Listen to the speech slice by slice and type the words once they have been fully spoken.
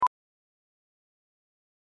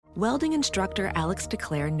Welding instructor Alex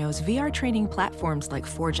DeClaire knows VR training platforms like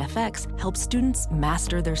Forge FX help students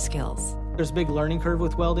master their skills. There's a big learning curve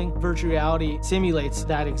with welding. Virtual reality simulates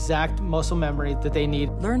that exact muscle memory that they need.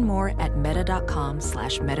 Learn more at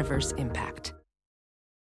meta.com/metaverseimpact.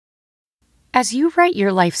 As you write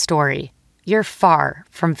your life story, you're far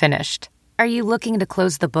from finished. Are you looking to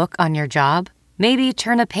close the book on your job? Maybe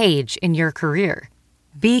turn a page in your career?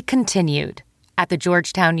 Be continued at the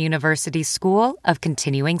Georgetown University School of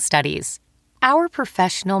Continuing Studies. Our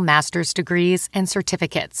professional master's degrees and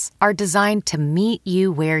certificates are designed to meet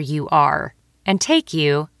you where you are and take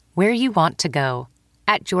you where you want to go.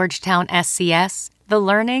 At Georgetown SCS, the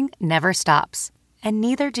learning never stops, and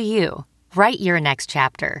neither do you. Write your next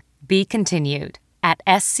chapter. Be continued at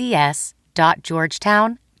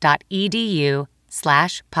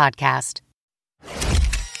scs.georgetown.edu/podcast.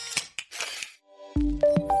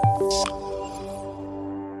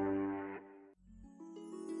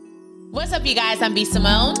 What's up, you guys? I'm B.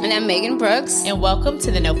 Simone. And I'm Megan Brooks. And welcome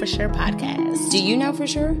to the Know For Sure podcast. Do you know for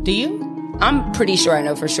sure? Do you? I'm pretty sure I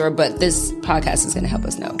know for sure, but this podcast is going to help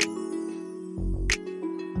us know.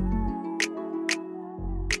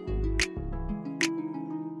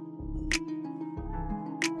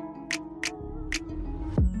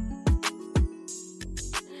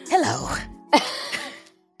 Hello.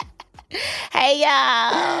 Hey,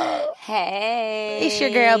 y'all. Hey. It's your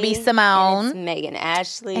girl, B. Simone. And it's Megan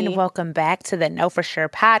Ashley. And welcome back to the Know For Sure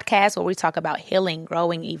podcast, where we talk about healing,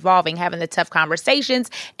 growing, evolving, having the tough conversations,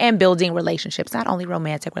 and building relationships. Not only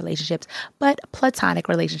romantic relationships, but platonic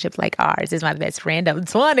relationships like ours. This is my best friend of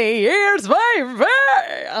 20 years, baby.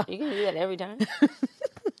 You can do that every time.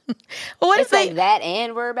 What it's if like that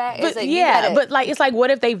and we're back. But it's like, it's like,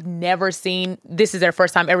 what if they've never seen, this is their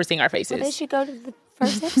first time ever seeing our faces? Well, they should go to the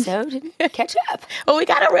first episode and catch up. Well, we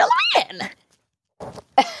got to reel them in.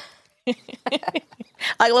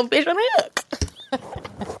 Like a little fish on the hook.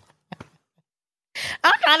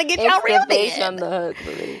 I'm trying to get y'all reeled in. On the hook,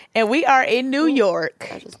 really. And we are in New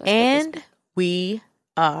York. And we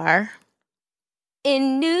are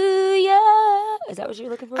in New York. Is that what you're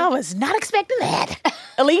looking for? I was not expecting that.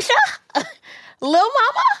 Alicia? Lil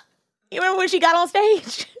Mama? You remember when she got on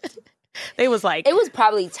stage? They was like, it was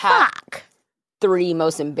probably top fuck. 3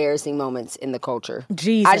 most embarrassing moments in the culture.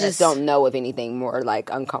 Jesus. I just don't know of anything more like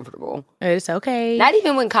uncomfortable. It's okay. Not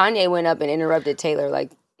even when Kanye went up and interrupted Taylor,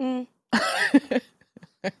 like, She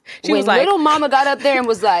when was like, Little Mama got up there and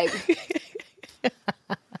was like, and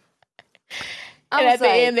at the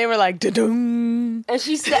end they were like, da-dung. And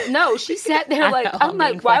she said, no, she sat there like, I'm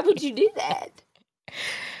like, why would you do that?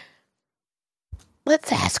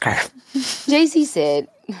 Let's ask her. Jay-Z said,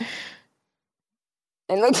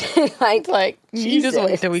 and looked like you just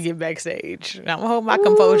wait till we get backstage. I'm gonna hold my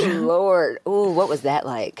composure. Lord, what was that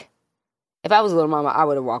like? If I was Little Mama, I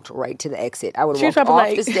would have walked right to the exit. I would have walked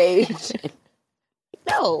off the stage.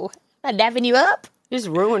 No, not dapping you up. Just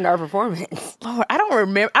ruined our performance. Lord, I don't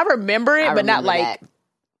remember. I remember it, but not like. That.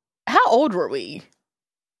 How old were we?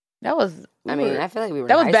 That was. I feel like we were.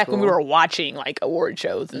 That was in back school. when we were watching like award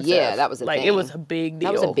shows and yeah, stuff. that was a thing. It was a big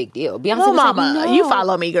deal. That was a big deal. Beyonce Little was Mama, like, no. you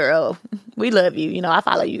follow me, girl. We love you. You know, I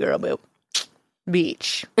follow you, girl, but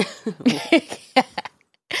bitch.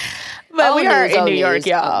 But we are in New York,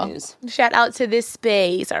 y'all. Shout out to this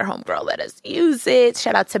space, our homegirl let us use it.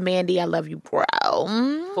 Shout out to Mandy. I love you, bro.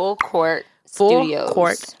 Full Court Studios.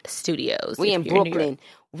 We in Brooklyn.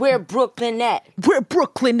 Where Brooklyn at? Where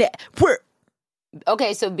Brooklyn at? Where?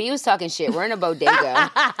 Okay, so B was talking shit. We're in a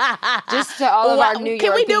bodega. Just to all of our New York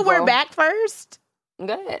Can we do people. We're Back first?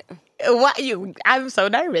 Go ahead. I'm so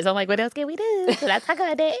nervous. I'm like, what else can we do? Should I talk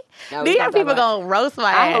about that? No, New York people gonna roast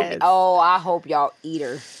my ass. I hope y'all eat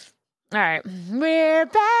her. All right. We're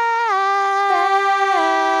back.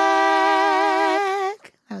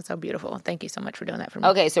 That was so beautiful. Thank you so much for doing that for me.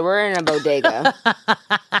 Okay, so we're in a bodega.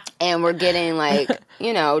 And we're getting like,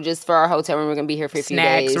 just for our hotel room, we're going to be here for a few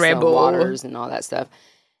days. Red Bull. Waters and all that stuff.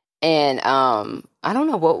 And I don't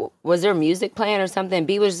know, what was there music playing or something?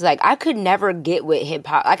 B was just like, I could never get with hip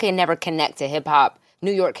hop. I could never connect to hip hop,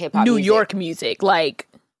 New York hip hop music. York music, like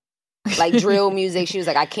drill music. She was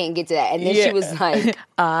like, I can't get to that. And then she was like,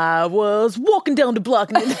 I was walking down the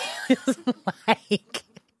block and it was like,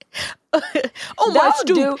 on my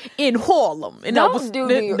stoop in Harlem. And don't do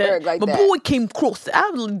New York like that. My boy came across.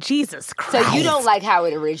 Jesus Christ. So you don't like how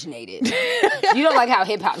it originated. You don't like how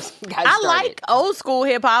hip hop got started. I like old school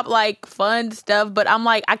hip hop, like fun stuff, but I'm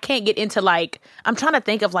like, I can't get into like, I'm trying to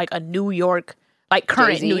think of like a New York, like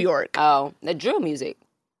current Jay-Z? New York. Oh, the drill music.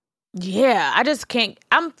 Yeah, I just can't.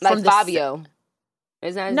 I'm like from Fabio. Isn't that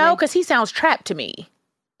his name? No, because he sounds trap to me.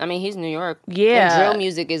 I mean, he's New York. Yeah. And drill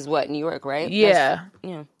music is what, New York, right? Yeah.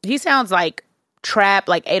 Yeah. He sounds like trap,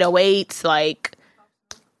 like 808s, like...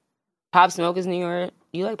 Pop Smoke is New York.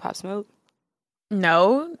 You like Pop Smoke?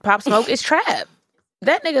 No, Pop Smoke is trap.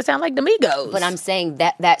 That nigga sound like the Migos. But I'm saying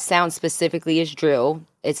that sound specifically is drill.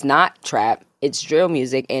 It's not trap. It's drill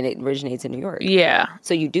music, and it originates in New York. Yeah.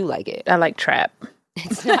 So you do like it. I like trap.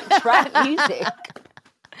 It's not trap music.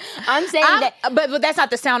 I'm saying that... But that's not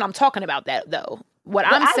the sound I'm talking about, that though. What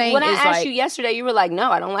I'm saying when is I asked like... you yesterday, you were like,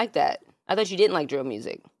 no, I don't like that. I thought you didn't like drill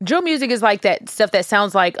music. Drill music is like that stuff that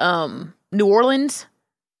sounds like New Orleans.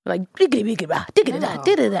 Like...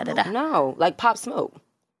 No, like Pop Smoke.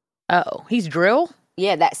 Oh, he's drill?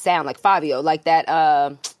 Yeah, that sound, like Fabio, like that,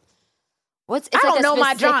 I don't know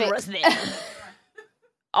my genres then.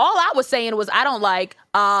 All I was saying was I don't like,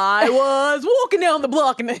 I was walking down the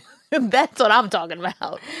block, and that's what I'm talking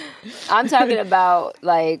about. I'm talking about,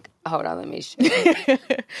 like, hold on, let me show you.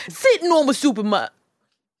 Sitting on the supermarket.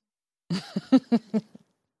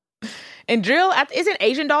 And drill, isn't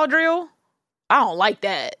Asian doll drill? I don't like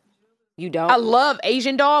that. You don't? I love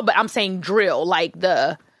Asian doll, but I'm saying drill, like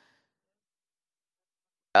the...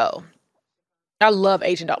 Oh. I love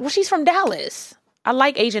Asian doll. Well, she's from Dallas. I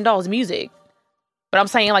like Asian doll's music. But I'm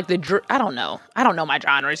saying like I don't know. I don't know my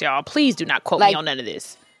genres, y'all. Please do not quote me on none of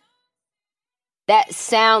this. That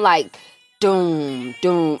sound like doom,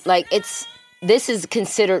 doom. Like this is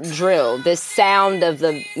considered drill. This sound of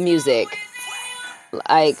the music.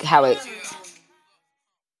 Like how it...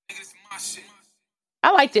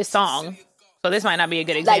 I like this song. So this might not be a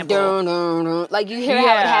good example. Like dun, dun, dun. Like you hear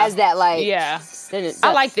how it has that like... Yeah.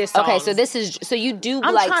 I like this song. Okay, so this is... So you do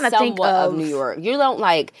like somewhat of New York. You don't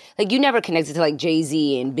like you never connected to like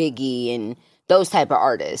Jay-Z and Biggie and those type of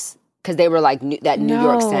artists. Because they were like that New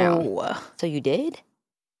York sound. So you did?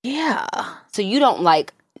 Yeah. So you don't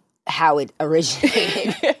like how it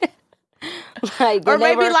originated. Like, or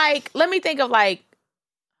maybe like... Let me think of like...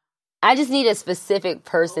 I just need a specific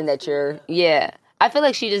person that you're... Yeah. I feel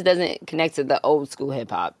like she just doesn't connect to the old school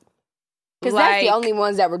hip hop. Because that's the only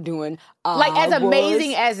ones that were doing. Like as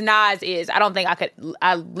amazing as Nas is, I don't think I could.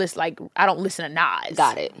 I don't listen to Nas.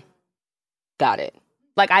 Got it.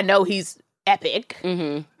 Like I know he's epic.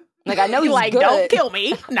 Mm-hmm. Like I know he's like good. Don't kill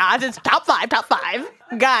me. Nas is top five.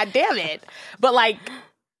 God damn it! But like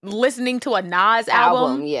listening to a Nas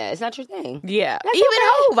album, yeah, it's not your thing. Yeah, that's even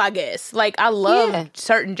Hove, I guess. Like I love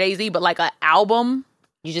certain Jay-Z, but like an album.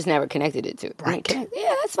 You just never connected it to. Right.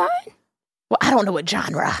 Yeah, that's fine. Well, I don't know what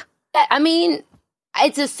genre. I mean,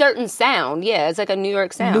 it's a certain sound. Yeah, it's like a New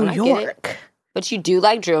York sound. New York. But you do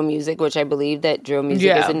like drill music, which I believe that drill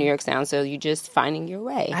music is a New York sound, so you're just finding your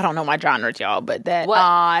way. I don't know my genres, y'all, but that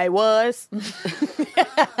I was... Like,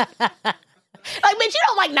 bitch, you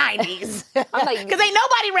don't like 90s. I'm like... Because ain't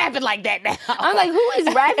nobody rapping like that now. I'm like, who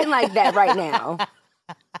is rapping like that right now?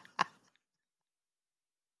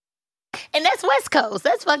 And that's West Coast.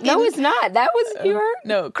 That's fucking... No, it's not. That was New York.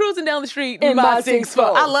 No, cruising down the street in my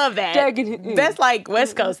 6'4". I love that. That's like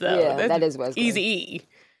West Coast, though. Yeah, that is West Coast. Easy-E.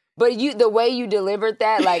 But the way you delivered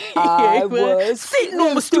that, like, I was... Sitting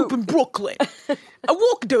on my stoop in Brooklyn. I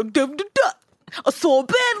walked up, I saw a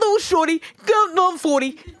bad little shorty, going on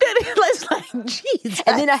 40. Then it's like, jeez.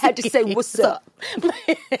 And then I had to say, what's up?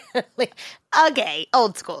 Okay,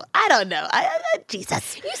 old school. I don't know.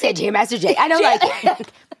 Jesus. You said Jam Master Jay. I don't like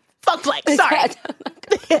it. Fuck Flex. Sorry.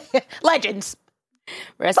 Legends.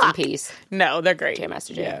 Rest in peace. No, they're great. Jam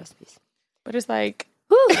Master Jay. Rest in peace. But it's like,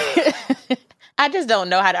 I just don't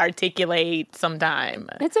know how to articulate sometime.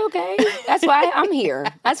 It's okay. That's why I'm here.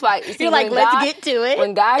 That's why. See, you're like, let's get to it.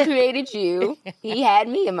 When God created you, he had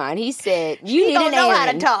me in mind. He said, you need an Aaron. Know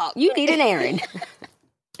how to talk. You need an Aaron.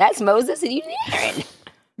 That's Moses and you need Aaron.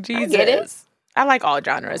 Jesus. I get it. I like all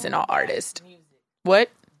genres and all artists.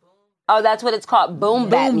 What? Oh, that's what it's called. Boom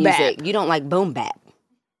bap music. You don't like boom bap.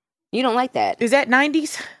 You don't like that. Is that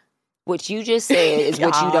 90s? What you just said is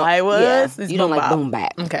what you don't. I was. Yeah, you don't like boom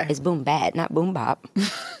bap. Okay. It's boom bad, not boom bop.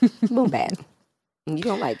 Boom bap. You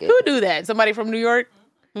don't like it. Who do that? Somebody from New York?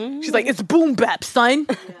 Mm-hmm. She's like, it's boom bap, son.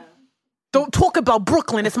 Yeah. Don't talk about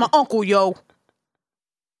Brooklyn. It's my uncle, yo.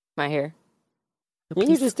 My hair. You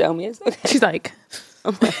can just tell me. It's okay. She's like, it's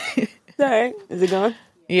all right. Is it gone?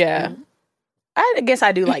 Yeah. Mm-hmm. I guess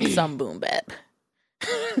I do like some boom bap.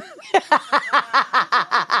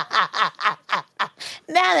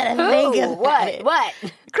 Now that I think of it. What?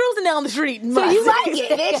 Cruising down the street. So you like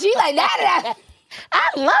it, bitch? You like that? I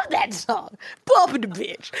love that song. Bumping the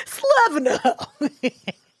bitch. Slaving her.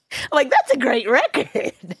 Like, that's a great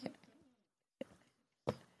record.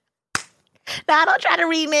 Now, don't try to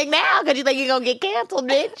remake now because you think you're going to get canceled,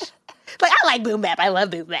 bitch. Like, I like boom bap. I love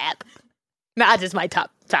boom bap. Not just my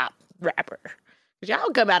top rapper.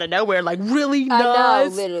 Y'all come out of nowhere like really Nas. I know,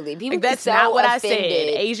 literally. People like, that's so not what offended.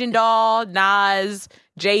 I said. Asian Doll, Nas,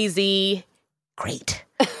 Jay-Z, great.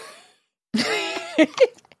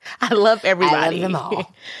 I love everybody. I love them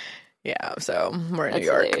all. Yeah, so we're in New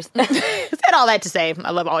York. Said all that to say,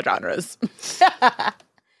 I love all genres.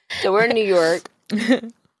 So we're in New York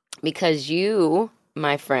because you,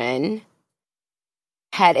 my friend,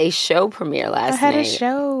 had a show premiere last night. I had a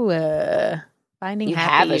show. Finding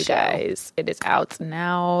Happy, you guys. It is out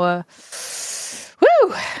now.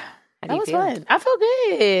 Woo! That was fun. I feel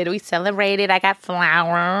good. We celebrated. I got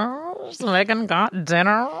flowers. Megan got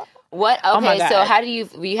dinner. What? Okay, so how do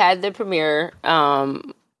we had the premiere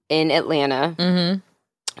in Atlanta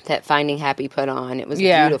that Finding Happy put on. It was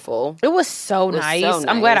beautiful. It was so nice.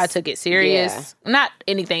 I'm glad I took it serious. Yeah. Not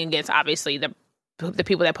anything against, obviously, the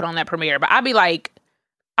people that put on that premiere, but I'd be like,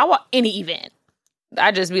 I want any event.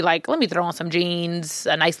 I'd just be like, let me throw on some jeans,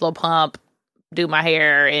 a nice little pump, do my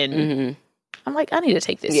hair, and I'm like, I need to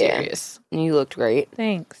take this serious. You looked great.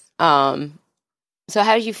 Thanks. So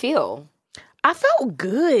how did you feel? I felt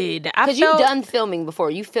good. Because you've done filming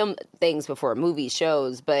before. You filmed things before, movies,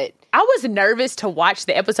 shows, but... I was nervous to watch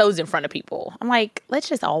the episodes in front of people. I'm like, let's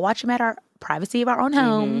just all watch them at our privacy of our own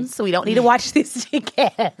homes. So we don't need to watch this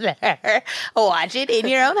together. Watch it in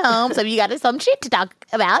your own home. So if you got some shit to talk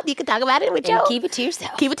about, you can talk about it with your... keep it to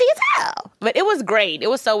yourself. Keep it to yourself. But it was great. It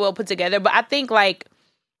was so well put together. But I think, like,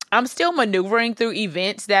 I'm still maneuvering through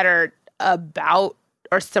events that are about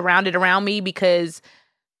or surrounded around me because...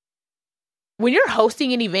 when you're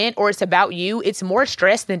hosting an event or it's about you, it's more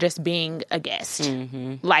stress than just being a guest.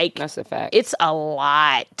 Like, that's a fact. It's a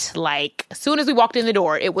lot. Like, as soon as we walked in the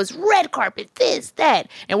door, it was red carpet, this,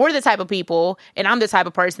 that. And we're the type of people, and I'm the type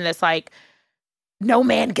of person that's like, no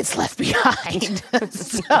man gets left behind.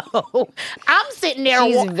 So I'm sitting there.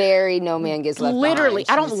 She's very no man gets left literally,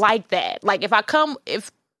 behind. I don't like that. Like, if I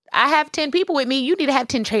have 10 people with me, you need to have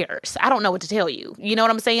 10 chairs. I don't know what to tell you. You know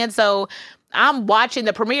what I'm saying? So I'm watching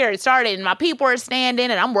the premiere. It started and my people are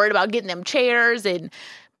standing and I'm worried about getting them chairs and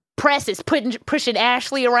press is pushing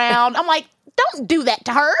Ashley around. I'm like, don't do that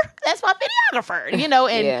to her. That's my videographer, you know,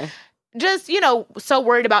 and just, you know, so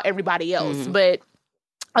worried about everybody else. But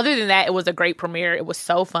other than that, it was a great premiere. It was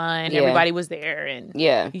so fun. Everybody was there. And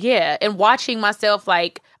and watching myself,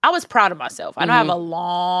 like, I was proud of myself. I know I have a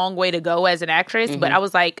long way to go as an actress, but I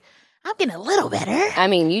was like, I'm getting a little better. I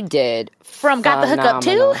mean, you did. From Got the Hookup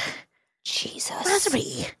too? Jesus.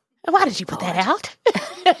 Rosary, why did you put that out?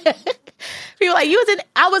 People like,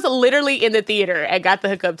 I was literally in the theater at Got the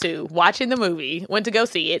Hookup 2, watching the movie, went to go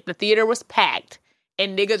see it. The theater was packed,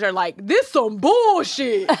 and niggas are like, this some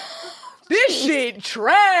bullshit. This shit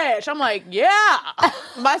trash. I'm like, yeah,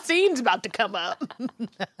 my scene's about to come up.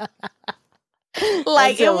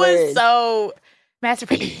 Like, it was so, Master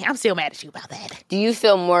P, I'm still mad at you about that. Do you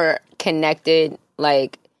feel more connected,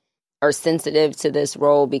 like, or sensitive to this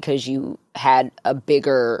role because you had a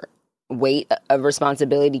bigger weight of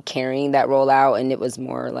responsibility carrying that role out, and it was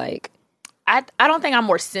more like... I don't think I'm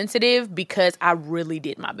more sensitive because I really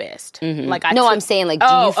did my best. Like, I'm saying, like, do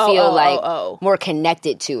you feel more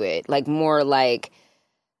connected to it? Like, more like,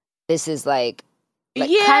 this is like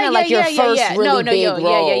kind of like your first really big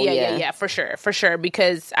role. Yeah, for sure.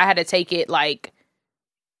 Because I had to take it like,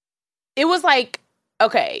 it was like,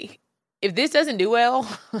 okay, if this doesn't do well...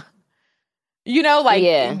 You know, like,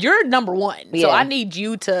 you're number one. So I need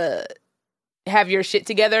you to have your shit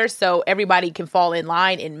together so everybody can fall in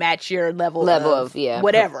line and match your level of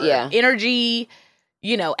whatever. Energy,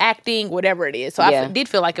 you know, acting, whatever it is. So I did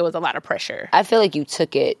feel like it was a lot of pressure. I feel like you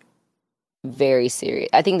took it very serious.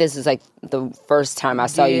 I think this is like the first time I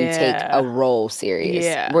saw you take a role serious.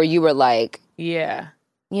 Yeah. Where you were like, you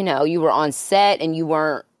know, you were on set and you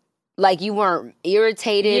weren't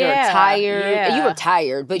irritated or tired. Yeah. You were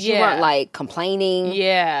tired, but you weren't like complaining.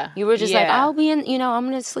 Yeah. You were just like, I'll be in, you know, I'm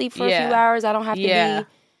going to sleep for a few hours. I don't have to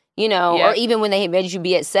be, you know, or even when they made you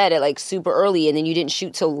be at set at like super early and then you didn't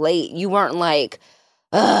shoot till late, you weren't like,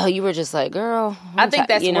 you were just like, girl. I think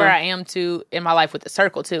that's where I am too in my life with The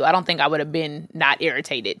Circle too. I don't think I would have been not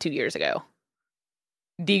irritated 2 years ago.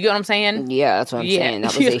 Do you get what I'm saying? Yeah, that's what I'm saying.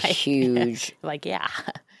 That was a huge. Like,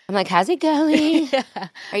 I'm like, how's it going?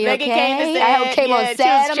 Are you Megan okay? I came on set. She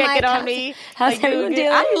was I'm checking like, on me. How's everyone doing?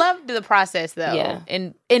 I loved the process though. Yeah.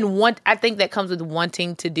 And I think that comes with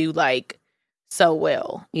wanting to do like so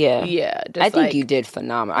well. Yeah. Yeah. I think you did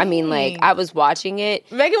phenomenal. I mean, like, I was watching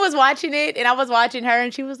it. Megan was watching it and I was watching her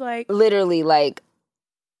and she was like. Literally like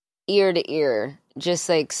ear to ear. Just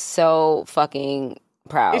like so fucking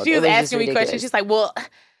proud. And she was asking me questions. She's like, well,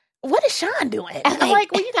 what is Sean doing? I'm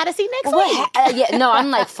like, well, you got to see next week.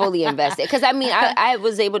 I'm like fully invested. Because I mean, I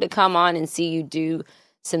was able to come on and see you do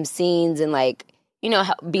some scenes and like, you know,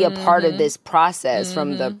 be a part of this process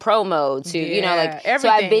from the promo to, you know, like, everything. So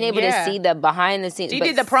I've been able to see the behind the scenes. She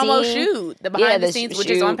did the promo shoot, the behind the scenes,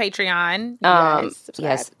 which is on Patreon.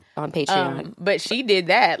 Yes, on Patreon. But she did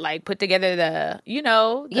that, like, put together the, you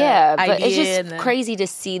know, but it's just crazy to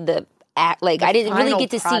see the act. Like, I didn't really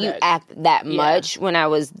get to see you act that much when I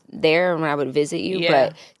was there, when I would visit you,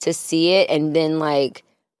 but to see it and then, like,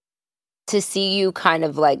 to see you kind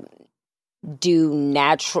of, like, do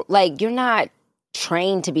natural, like, you're not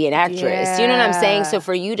trained to be an actress. You know what I'm saying? So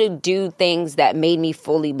for you to do things that made me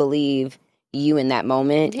fully believe you in that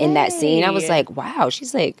moment, in that scene, I was like, wow,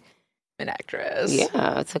 she's like an actress.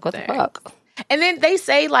 Yeah, it's like, what the fuck? And then they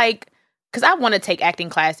say, like, because I want to take acting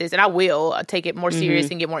classes, and I will take it more serious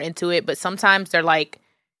and get more into it, but sometimes they're like,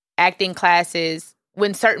 acting classes,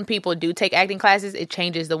 when certain people do take acting classes, it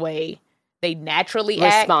changes the way they naturally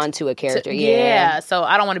respond to a character. So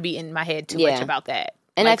I don't want to be in my head too much about that.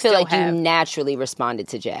 And like, I feel like you naturally responded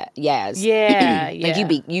to Yaz. Yeah.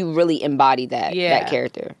 Like you really embodied that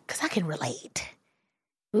character. Because I can relate.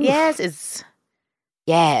 Yaz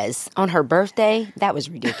on her birthday, that was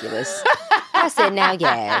ridiculous. I said, now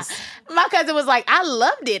Yaz. My cousin was like, I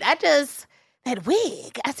loved it. That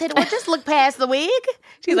wig. I said, well, just look past the wig.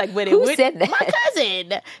 She's like, but it Who said that? My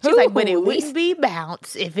cousin. She's like, but it wouldn't be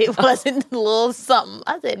Bounce if it wasn't a little something.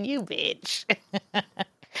 I said, you bitch.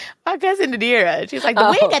 My cousin Nadira. She's like,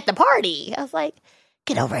 the wig at the party. I was like,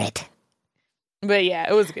 get over it. But yeah,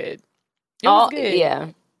 it was good. It was good. Yeah.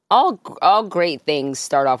 All great things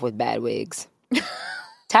start off with bad wigs.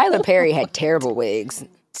 Tyler Perry had terrible wigs.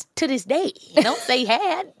 To this day. Don't say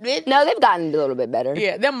had. No, they've gotten a little bit better.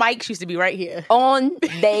 Yeah, them mics used to be right here. In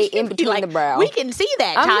between like, the brow. We can see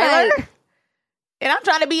that, Tyler. Like, and I'm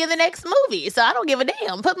trying to be in the next movie, so I don't give a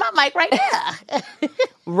damn. Put my mic right there.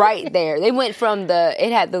 Right there. They went from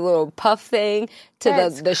it had the little puff thing to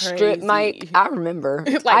the strip mic. I remember.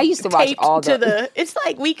 Like, I used to watch all it's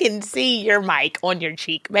like we can see your mic on your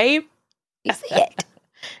cheek, babe. You see it.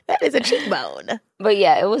 That is a cheekbone. But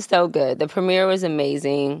yeah, it was so good. The premiere was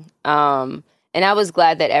amazing. And I was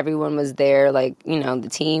glad that everyone was there. Like, you know, the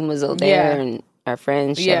team was there and our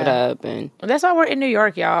friends showed up. And that's why we're in New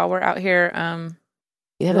York, y'all. We're out here.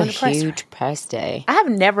 You have a huge press day. I have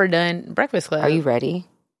never done Breakfast Club. Are you ready?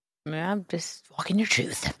 I mean, I'm just walking your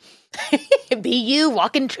truth. Be you,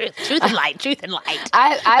 walking truth and light, truth and light.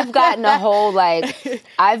 I've gotten a whole, like,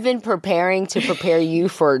 I've been preparing to prepare you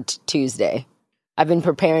for Tuesday. I've been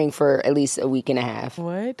preparing for at least a week and a half.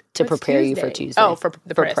 What? To prepare Tuesday? You for Tuesday. Oh, for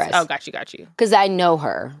the press. Oh, got you. Because I know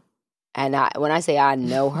her. And when I say I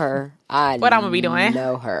know her, what I'm going to be doing?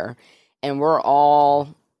 Know her. And we're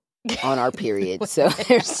all on our period. So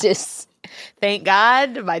there's just... Thank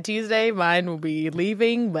God by Tuesday mine will be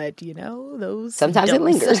leaving, but you know, those sometimes it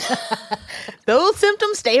lingers. Those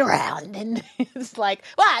symptoms stay around, and it's like,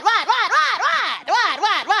 what?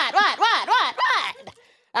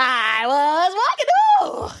 I was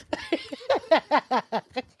walking.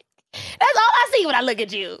 That's all I see when I look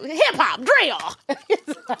at you. Hip hop, drill.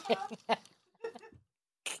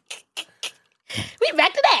 We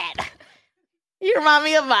back to that. You remind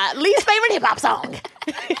me of my least favorite hip hop song.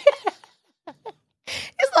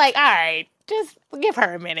 It's like, all right, just give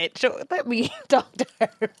her a minute. Sure, let me talk to her.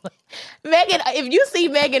 Megan, if you see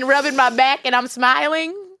Megan rubbing my back and I'm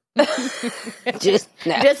smiling, just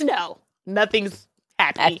know nothing's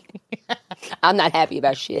happy. I'm not happy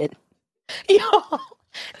about shit. Yo,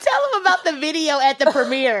 tell them about the video at the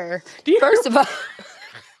premiere. First of all,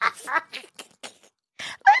 let's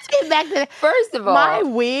get back to that. First of all, my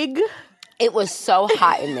wig. It was so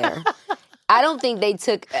hot in there. I don't think they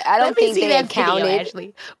accounted. Video,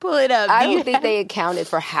 Ashley. Pull it up. I don't think they accounted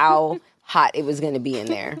for how hot it was going to be in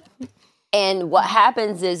there. And what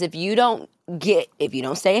happens is if you don't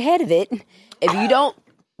stay ahead of it, if you don't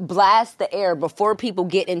blast the air before people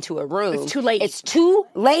get into a room, it's too late. It's too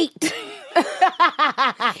late.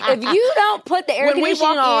 If you don't put the air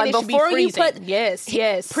conditioning on before you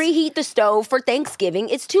preheat the stove for Thanksgiving,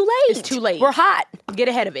 it's too late. It's too late. We're hot. Get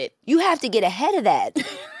ahead of it. You have to get ahead of that.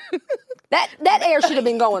 That air should have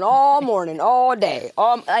been going all morning, all day.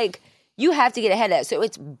 You have to get ahead of that. So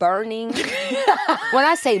it's burning. When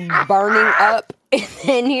I say burning up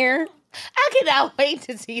in here. I cannot wait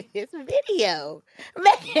to see this video.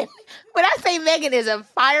 Megan, when I say Megan is a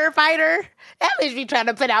firefighter, that means we trying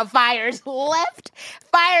to put out fires left,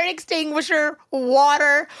 fire extinguisher,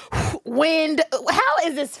 water, wind. How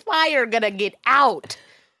is this fire going to get out?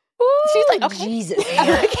 Ooh, she's like, okay. Jesus.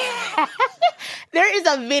 There is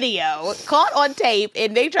a video caught on tape,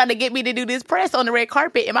 and they trying to get me to do this press on the red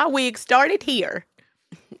carpet, and my wig started here.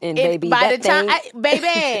 And baby, by the time, I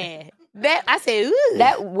said, ooh.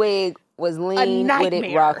 That wig was lean with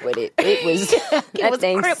it, rock with it. It was it was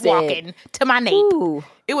crip walking to my nape. Ooh.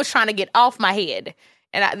 It was trying to get off my head.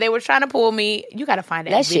 And they were trying to pull me. You got to find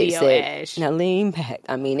that video, shit Ash. Now lean back.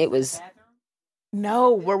 I mean, it was...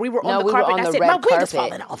 No, where we were on the carpet. I said, my wig is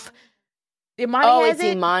falling off. Imani has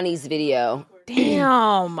it? Imani's video.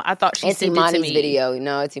 Damn. I thought she sent it to me. Video.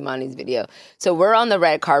 No, it's Imani's video. So we're on the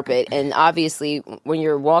red carpet, and obviously when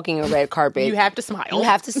you're walking a red carpet... You have to smile. You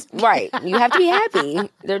have to... Right. You have to be happy.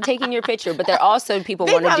 They're taking your picture, but they're also people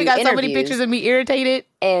want to do interviews. They probably got so many pictures of me irritated.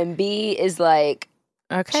 And B is like...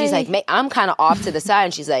 Okay. She's like, I'm kind of off to the side,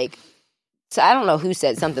 and she's like... So I don't know who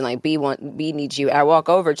said something like, B needs you. I walk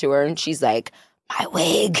over to her, and she's like... My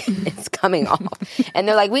wig is coming off. And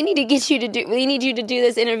they're like, we need you to do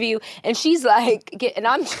this interview. And she's like, and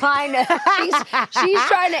I'm trying to, she's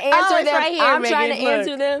trying to answer them. Right here, I'm Megan, trying to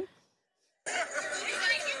answer them.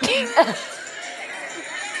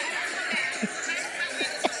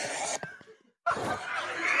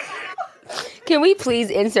 Can we please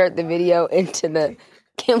insert the video into the,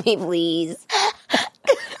 can we please?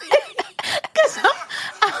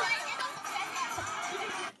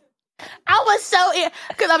 I was so,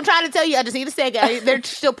 because I'm trying to tell you, I just need a second. They're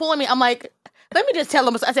still pulling me. I'm like, let me just tell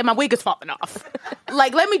them. I said, my wig is falling off.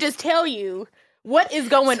 Like, let me just tell you what is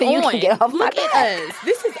going on. You can get off Look at us.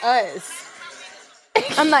 This is us.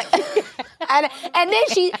 I'm like, and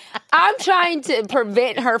then I'm trying to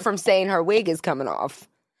prevent her from saying her wig is coming off.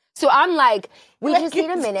 So I'm like, we just need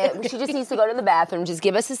a minute. She just needs to go to the bathroom. Just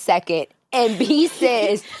give us a second. And B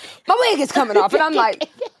says, my wig is coming off. And I'm like,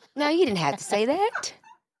 no, you didn't have to say that.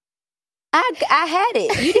 I had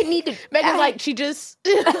it. You didn't need to. Megan's like, she just,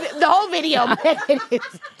 the whole video, Megan is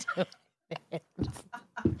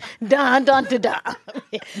doing dun.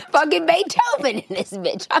 Fucking Beethoven in this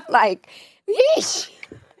bitch. I'm like, yeesh.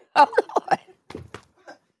 Oh, Lord.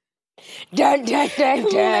 Dun.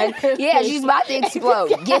 Yeah, she's about to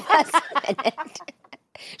explode. Give us a minute.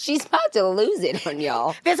 She's about to lose it on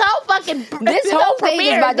y'all. This whole thing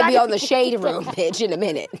is about to be on the shade room, bitch, in a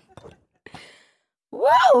minute.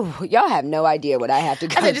 Whoa! Y'all have no idea what I have to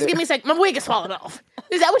go through. Just give me a second. My wig is falling off.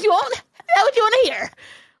 Is that what you want? Is that what you want to hear?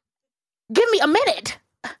 Give me a minute.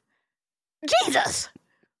 Jesus.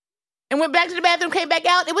 And went back to the bathroom, came back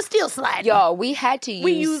out. It was still sliding. Y'all, we had to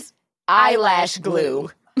use eyelash glue.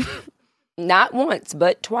 Not once,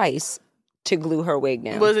 but twice to glue her wig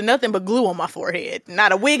down. It wasn't nothing but glue on my forehead.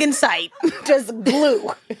 Not a wig in sight. Just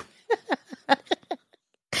glue.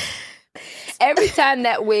 Every time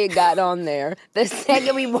that wig got on there, the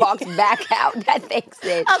second we walked back out, that thing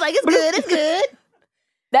said... I was like, it's good.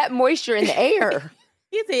 That moisture in the air.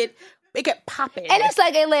 You said, it kept popping. And it's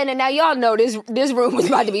like, Atlanta, now y'all know this room was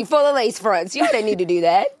about to be full of lace fronts. Y'all didn't need to do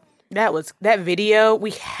that. That video,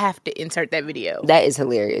 we have to insert that video. That is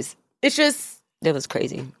hilarious. It's just... That was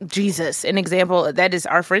crazy. Jesus, an example, that is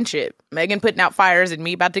our friendship. Megan putting out fires and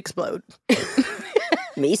me about to explode.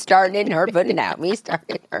 Me starting it and her putting it out. Me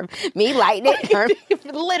starting it, her. Me lighting it, her.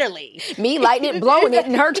 Literally. Me lighting it, blowing it,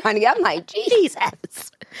 and her trying to get. I'm like,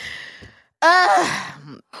 Jesus.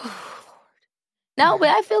 No, but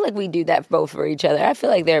I feel like we do that both for each other. I feel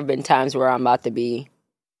like there have been times where I'm about to be,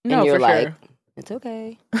 and you're like, sure. It's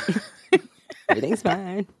okay. Everything's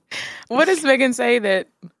fine. What does Megan say that?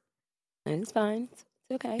 It's fine. It's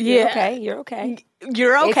okay. Yeah. You're okay.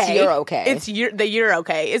 You're okay. It's you're okay. It's you're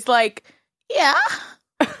okay. It's like, yeah.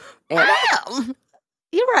 I am.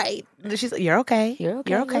 You're right. She's like, you're okay. You're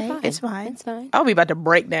okay. You're okay. Fine. It's fine. It's fine. I'll be about to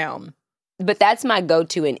break down. But that's my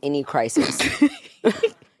go-to in any crisis.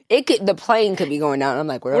 The plane could be going down. I'm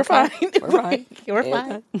like, we're okay. Fine. We're fine. We're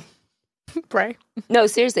fine. Pray. No,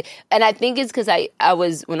 seriously. And I think it's because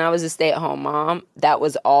when I was a stay-at-home mom, that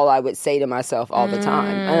was all I would say to myself all the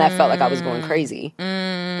time. And I felt like I was going crazy.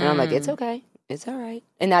 And I'm like, it's okay. It's all right.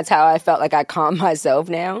 And that's how I felt like I calmed myself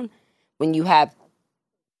down. When you have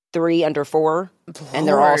 3 under 4 and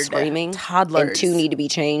they're all screaming. Toddlers. And 2 need to be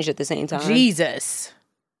changed at the same time. Jesus.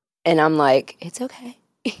 And I'm like, it's okay.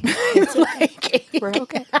 It's okay. We're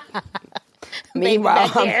okay.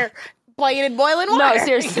 Meanwhile, I'm playing in boiling water. No,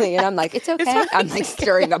 seriously. And I'm like, it's okay. I'm like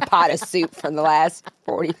stirring a pot of soup from the last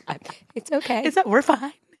 45. It's okay. We're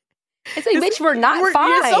fine. It's like, bitch, we're not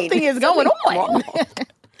fine. Something is going on.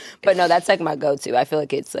 But no, that's like my go-to. I feel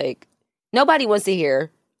like it's like, nobody wants to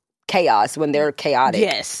hear chaos when they're chaotic.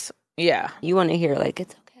 Yes. Yeah. You want to hear like,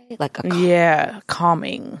 it's okay. Like a calm. Yeah.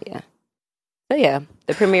 Calming. Yeah. So yeah,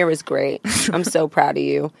 the premiere was great. I'm so proud of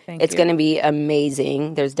you. It's going to be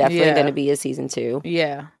amazing. There's definitely going to be a season 2.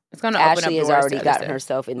 Yeah. It's going to open up Ashley doors has already to gotten other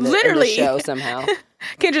herself in the show somehow.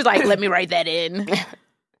 Kendra's like, let me write that in.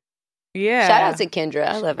 Yeah. Shout out to Kendra.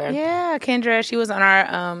 I love her. Yeah, Kendra. She was on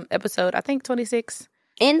our episode, I think 26.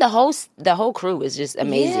 And the whole crew is just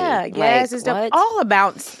amazing. Yeah, yes. It's all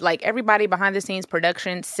about, like, everybody behind the scenes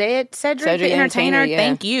production. Cedric the entertainer, yeah.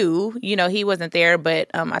 Thank you. You know, he wasn't there, but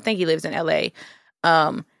I think he lives in L.A.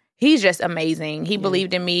 He's just amazing. He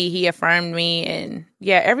believed in me. He affirmed me. And,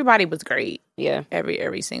 yeah, everybody was great. Yeah.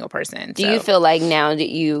 Every single person. Do you feel like now that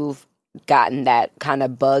you've gotten that kind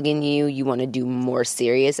of bug in you, you want to do more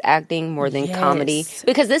serious acting more than comedy?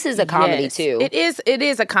 Because this is a comedy too. It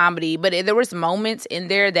is a comedy, but there was moments in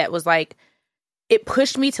there that was like, it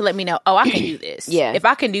pushed me to let me know, oh, I can do this. Yeah. If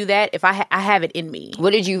I can do that, if I have it in me.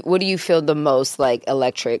 What do you feel the most like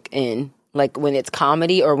electric in? Like when it's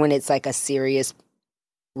comedy or when it's like a serious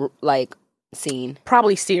like scene?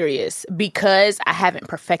 Probably serious, because I haven't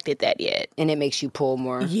perfected that yet. And it makes you pull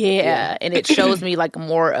more. Yeah. And it shows me like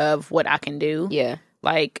more of what I can do. Yeah.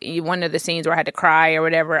 Like one of the scenes where I had to cry or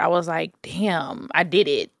whatever, I was like, damn, I did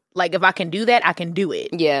it. Like if I can do that, I can do it.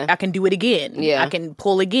 Yeah. I can do it again. Yeah. I can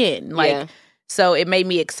pull again. Like, so it made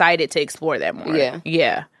me excited to explore that more. Yeah.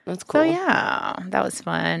 Yeah. That's cool. So yeah, that was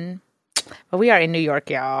fun. But we are in New York,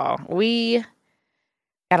 y'all. We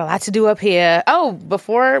got a lot to do up here. Oh,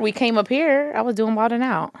 before we came up here, I was doing Wild 'N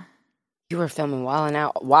Out. You were filming Wild 'N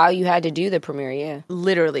Out while you had to do the premiere, yeah.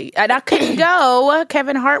 Literally. And I couldn't go.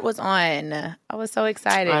 Kevin Hart was on. I was so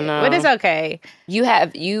excited. I know. But it's okay. You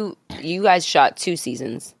guys shot 2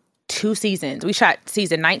 seasons. 2 seasons. We shot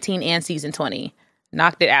season 19 and season 20.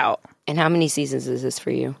 Knocked it out. And how many seasons is this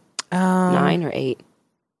for you? 9 or 8?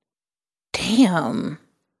 Damn.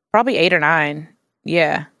 Probably 8 or 9.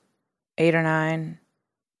 Yeah. 8 or 9.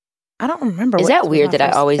 I don't remember. Is that weird that I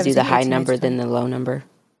always do the high number than the low number?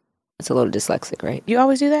 It's a little dyslexic, right? You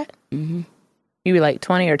always do that? Mm-hmm. You be like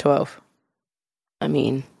 20 or 12? I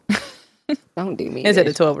mean, don't do me. Is it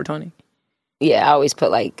a 12 or 20? Yeah, I always put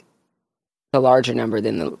like the larger number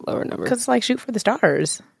than the lower number. Because it's like shoot for the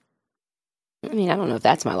stars. I mean, I don't know if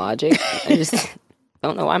that's my logic. I just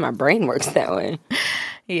don't know why my brain works that way.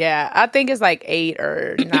 Yeah, I think it's like 8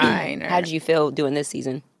 or 9. How did you feel doing this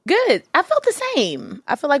season? Good. I felt the same.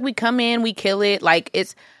 I feel like we come in, we kill it. Like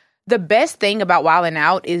it's the best thing about Wild 'N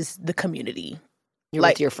Out is the community. You're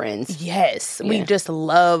like, with your friends. Yes. Yeah. We just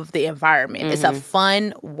love the environment. Mm-hmm. It's a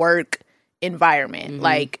fun work environment. Mm-hmm.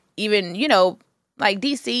 Like even, you know, like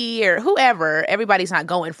DC or whoever, everybody's not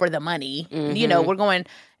going for the money. Mm-hmm. You know,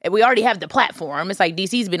 we already have the platform. It's like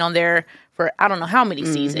DC's been on there for I don't know how many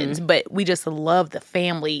seasons, but we just love the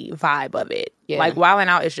family vibe of it. Yeah. Like Wild 'N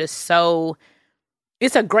Out is just so...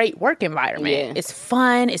 It's a great work environment. Yeah. It's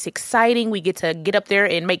fun. It's exciting. We get to get up there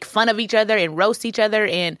and make fun of each other and roast each other.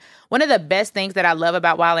 And one of the best things that I love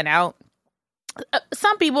about Wild 'N Out,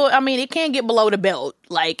 some people, I mean, it can get below the belt.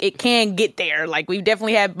 Like, it can get there. Like, we've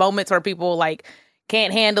definitely had moments where people, like,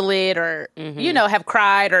 can't handle it or, you know, have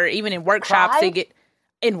cried or even in workshops. They get...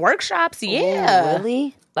 In workshops, yeah. Oh,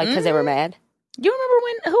 really? Like, because they were mad? You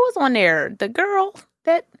remember who was on there? The girl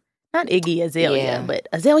that... Not Iggy Azalea, but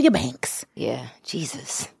Azalea Banks. Yeah.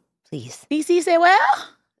 Jesus. Please. DC said, well...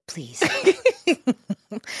 Please. Well, you shouldn't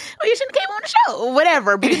have came on the show.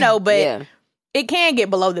 Whatever. But, you know, but it can get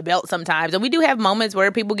below the belt sometimes. And we do have moments where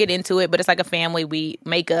people get into it, but it's like a family. We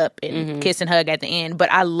make up and kiss and hug at the end. But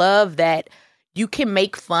I love that you can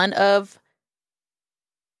make fun of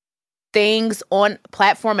things on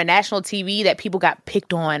platform and national TV that people got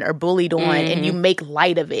picked on or bullied on, and you make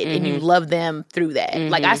light of it and you love them through that.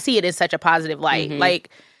 Like, I see it in such a positive light. Like,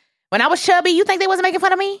 when I was chubby, you think they wasn't making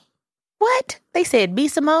fun of me? What? They said B.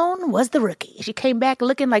 Simone was the rookie. She came back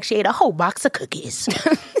looking like she ate a whole box of cookies.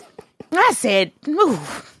 I said, moo.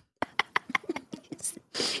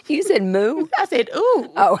 You said moo? I said,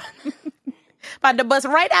 ooh. Oh. About to bust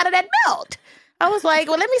right out of that belt. I was like,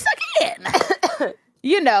 well, let me suck in.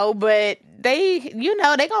 You know, but they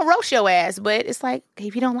gonna roast your ass. But it's like,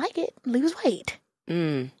 if you don't like it, lose weight.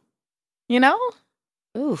 You know?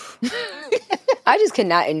 Oof. I just could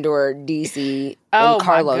not endure DC and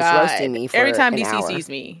Carlos roasting me for every time an DC hour. sees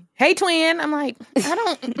me. Hey, twin. I'm like, I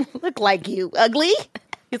don't look like you. Ugly?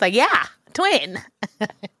 He's like, yeah, twin.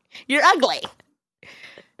 You're ugly.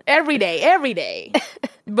 Every day.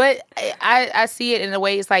 But I see it in a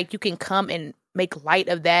way it's like you can come and make light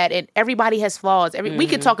of that, and everybody has flaws. We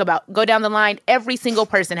could talk about, go down the line, every single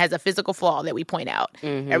person has a physical flaw that we point out.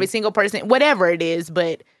 Every single person, whatever it is,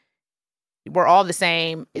 but we're all the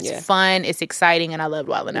same. It's fun, it's exciting, and I love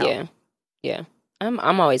Wild 'N Out. Yeah.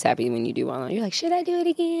 I'm always happy when you do Wild 'N Out. You're like, should I do it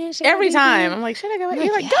again? Every time. I'm like, should I go back?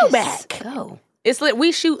 You're like, go back. Go. It's lit.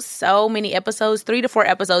 We shoot so many episodes, 3 to 4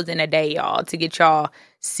 episodes in a day, y'all, to get y'all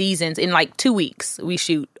seasons. In like 2 weeks, we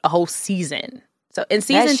shoot a whole season. So in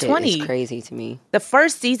season 20, is crazy to me. The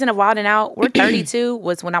first season of Wild 'N Out, we're 32,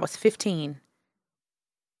 was when I was 15.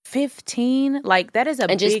 15? Like, that is a big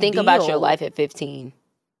deal. And just think about your life at 15.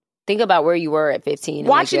 Think about where you were at 15.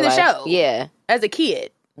 Watching the show. Yeah. As a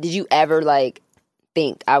kid. Did you ever, like,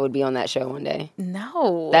 think I would be on that show one day?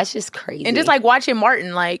 No. That's just crazy. And just, like, watching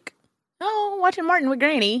Martin, like, watching Martin with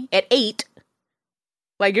Granny at 8.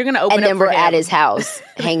 Like, you're going to open and up then for we're him. at his house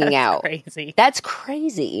hanging out. Crazy. That's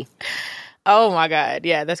crazy. Oh, my God.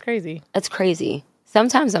 Yeah, that's crazy. That's crazy.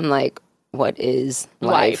 Sometimes I'm like, what is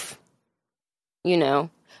life? You know?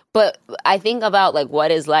 But I think about, like,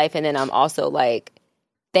 what is life? And then I'm also like,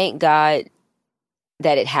 thank God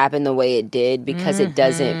that it happened the way it did, because it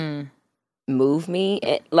doesn't move me.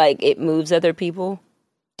 It moves other people.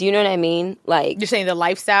 Do you know what I mean? Like, you're saying the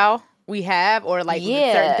lifestyle we have, or like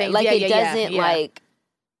certain things? Like it doesn't like.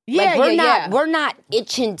 Yeah, like we're not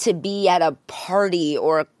itching to be at a party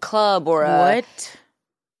or a club or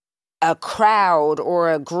a crowd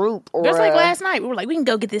or a group or just like last night. We were like, we can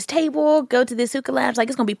go get this table, go to this hookah lounge. Like,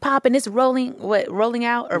 it's gonna be popping. It's rolling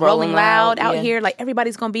loud out here. Like,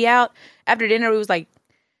 everybody's gonna be out. After dinner, we was like,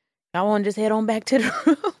 I want to just head on back to the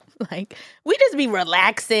room. Like, we just be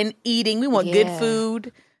relaxing, eating. We want good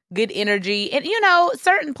food, good energy, and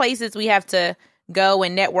certain places we have to go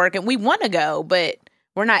and network, and we want to go, but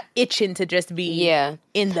we're not itching to just be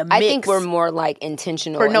in the mix. I think we're more like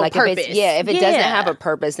intentional for no like purpose. If it doesn't have a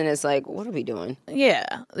purpose, then it's like, what are we doing?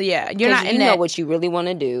 Yeah. You're not. You know what you really want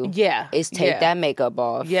to do. Yeah, is take that makeup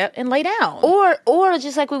off. Yep, and lay down. Or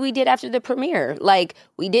just like what we did after the premiere. Like,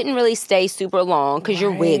 we didn't really stay super long because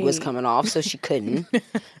your wig was coming off, so she couldn't.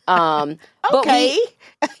 Okay.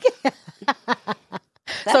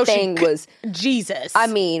 That thing was Jesus. I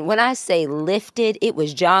mean, when I say lifted, it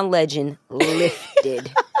was John Legend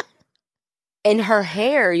lifted. And her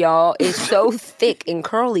hair, y'all, is so thick and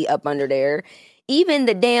curly up under there. Even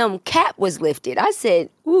the damn cap was lifted. I said,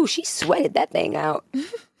 ooh, she sweated that thing out.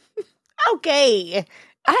 Okay.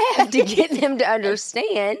 I have to get them to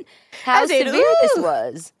understand how severe this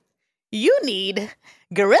was. You need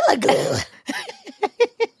Gorilla Glue.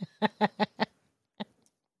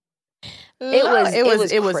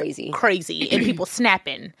 It was crazy. And people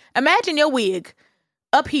snapping. Imagine your wig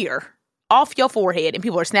up here, off your forehead, and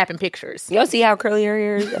people are snapping pictures. Y'all see how curly her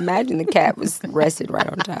hair is? Imagine the cap was rested right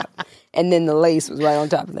on top. And then the lace was right on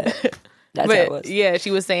top of that. That's how it was. Yeah, she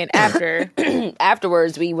was saying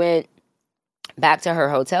afterwards, we went back to her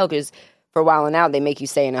hotel, because for Wild 'N Out, they make you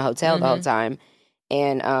stay in a hotel the whole time.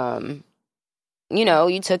 And,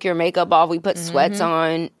 you took your makeup off. We put sweats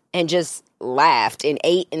on and just laughed and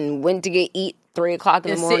ate and went to eat 3 o'clock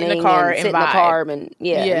in the morning. Sit in the car and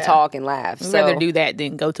and talk and laugh. I'd rather do that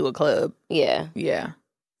than go to a club. Yeah. Yeah.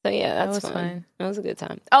 So yeah, that's fun. That was a good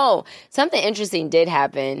time. Oh, something interesting did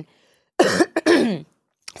happen.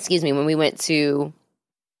 Excuse me, when we went to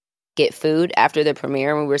get food after the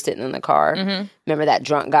premiere, when we were sitting in the car. Remember that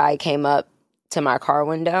drunk guy came up to my car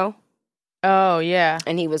window? Oh, yeah.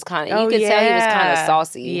 And he was kind of, you could tell he was kind of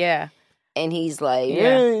saucy. Yeah. And he's like,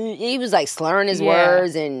 he was like slurring his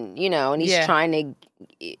words and, and he's trying to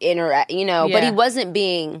interact, but he wasn't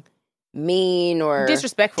being mean or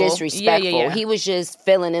disrespectful. Yeah. He was just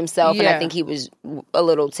feeling himself. And I think he was a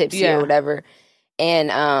little tipsy or whatever.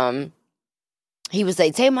 And he was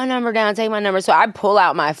like, take my number down, take my number. So I pull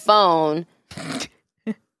out my phone.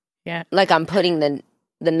 Like I'm putting the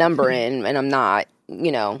number in, and I'm not,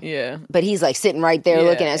 Yeah. But he's like sitting right there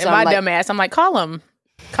looking at something. And my dumb ass, I'm like, call him.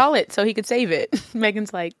 Call it so he could save it.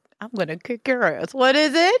 Megan's like, I'm going to kick your ass. What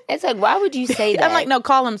is it? It's like, why would you say that? I'm like, no,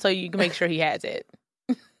 call him so you can make sure he has it.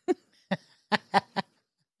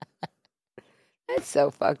 That's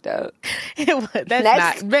so fucked up.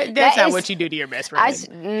 That's not what you do to your best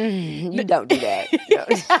friend. You don't do that.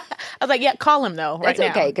 I was like, yeah, call him though. That's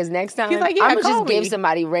okay, because next time I'm going to just give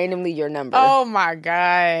somebody randomly your number. Oh my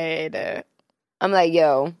God. I'm like,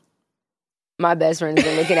 yo, my best friend's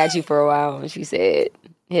been looking at you for a while, and she said,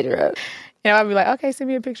 hit her up. I'd be like, okay, send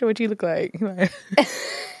me a picture of what you look like. I'm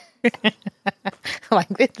like,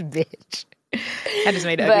 this bitch. I just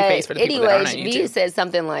made an ugly face for the people that aren't on YouTube. V said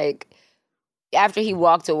something like, after he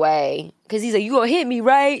walked away, because he's like, you gonna hit me,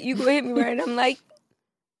 right? You gonna hit me, right? And I'm like,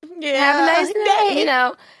 have a nice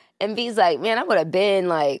day, And V's like, man, I would have been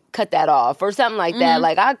like, cut that off or something like that.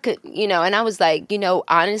 Like I could, and I was like,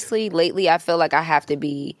 honestly, lately I feel like I have to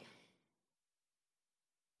be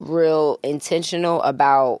real intentional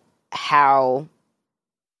about how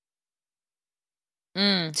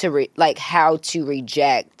how to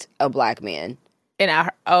reject a black man.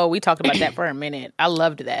 we talked about that for a minute. I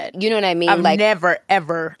loved that. You know what I mean? I've never,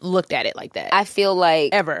 ever looked at it like that. I feel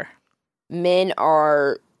like... Ever. Men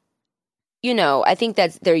are... I think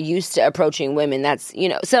that they're used to approaching women. That's,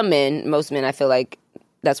 some men, most men, I feel like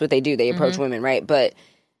that's what they do. They approach women, right? But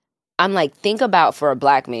I'm like, think about for a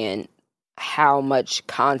black man, how much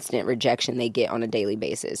constant rejection they get on a daily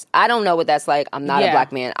basis. I don't know what that's like. I'm not a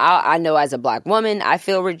black man. I know as a black woman, I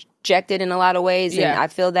feel rejected in a lot of ways, and I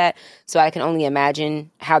feel that. So I can only imagine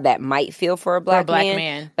how that might feel for a black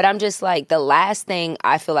man. But I'm just like, the last thing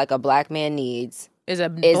I feel like a black man needs is a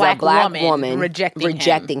black woman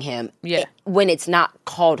rejecting him. Yeah. When it's not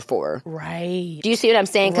called for. Right. Do you see what I'm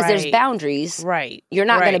saying? Because there's boundaries. Right. You're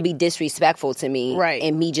not going to be disrespectful to me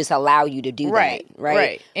and me just allow you to do that.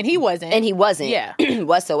 Right. And he wasn't. Yeah.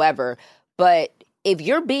 whatsoever. But if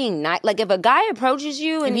you're being nice, like if a guy approaches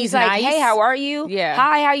you and he's like, nice. Hey, how are you? Yeah.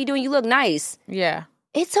 Hi, how you doing? You look nice. Yeah.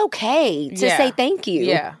 It's okay to say thank you.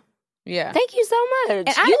 Yeah. Yeah. Thank you so much.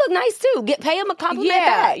 And you look nice too. Pay him a compliment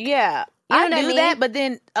back. Yeah. I do that, but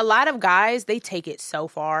then a lot of guys, they take it so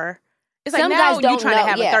far. It's like, some now guys don't you're trying to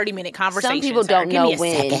have a 30-minute conversation. Some people don't know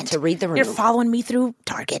when to read the room. You're following me through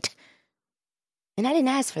Target. And I didn't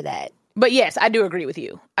ask for that. But yes, I do agree with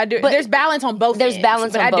you. I do. But there's balance on both ends. There's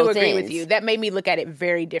balance on both ends. I do agree with you. That made me look at it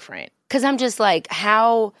very different. Because I'm just like,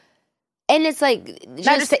 how... And it's like...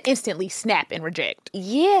 Not just to instantly snap and reject.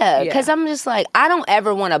 Yeah, because I'm just like, I don't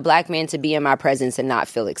ever want a black man to be in my presence and not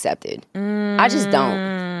feel accepted. I just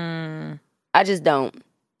don't. I just don't.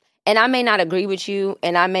 And I may not agree with you,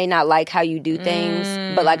 and I may not like how you do things,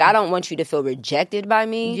 but like, I don't want you to feel rejected by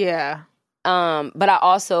me. Yeah. But I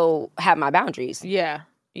also have my boundaries. Yeah.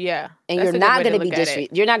 Yeah. And you're not going to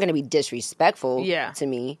be disrespectful to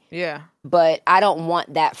me. Yeah. But I don't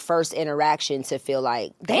want that first interaction to feel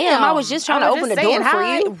like, damn, I was just trying to open the door for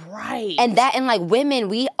you. Right. And like women,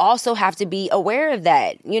 we also have to be aware of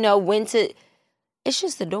that. When to... It's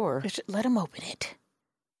just the door. Let him open it.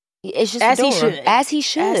 It's just as the door. He should. As he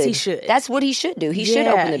should. As he should. That's what he should do. He should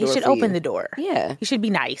open the door. He should open the door. Yeah. He should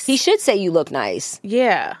be nice. He should say you look nice.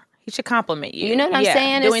 Yeah. He should compliment you. You know what I'm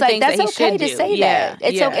saying? It's like, that's okay to say that.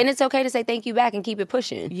 And it's okay to say thank you back and keep it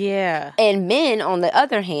pushing. Yeah. And men, on the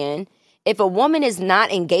other hand, if a woman is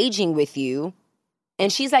not engaging with you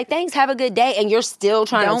and she's like, thanks, have a good day, and you're still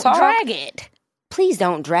trying to talk. Don't drag it. Please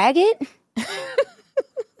don't drag it.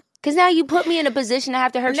 Because now you put me in a position to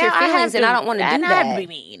have to hurt your feelings, and I don't want to do that. I have to be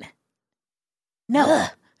mean. No.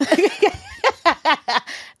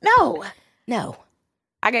 No.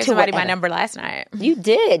 I gave somebody my number last night. You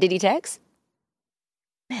did? Did he text?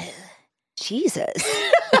 Jesus.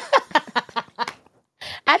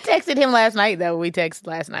 I texted him last night, though. We texted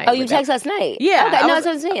last night. Oh, you texted last night? Yeah. Okay, that's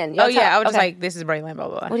what I'm saying. I was just like, this is Braylon, blah,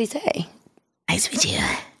 blah, blah. What did he say? Nice to meet you.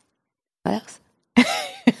 What else?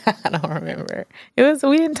 I don't remember.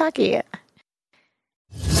 We didn't talk yet.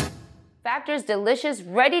 Factor's delicious,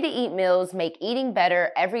 ready-to-eat meals make eating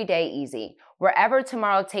better every day easy. Wherever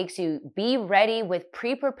tomorrow takes you, be ready with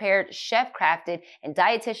pre-prepared, chef-crafted, and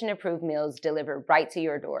dietitian-approved meals delivered right to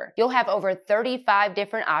your door. You'll have over 35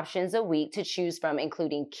 different options a week to choose from,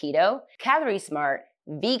 including keto, calorie smart,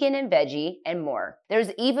 vegan and veggie, and more.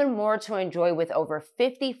 There's even more to enjoy with over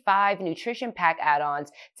 55 nutrition pack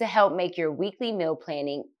add-ons to help make your weekly meal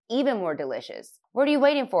planning even more delicious. What are you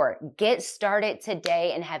waiting for? Get started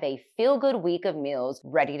today and have a feel-good week of meals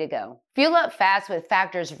ready to go. Fuel up fast with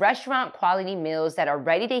Factor's restaurant-quality meals that are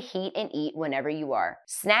ready to heat and eat whenever you are.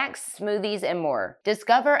 Snacks, smoothies, and more.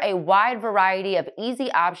 Discover a wide variety of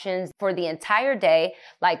easy options for the entire day,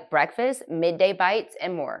 like breakfast, midday bites,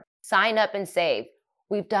 and more. Sign up and save.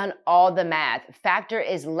 We've done all the math. Factor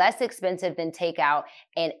is less expensive than takeout,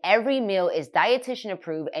 and every meal is dietitian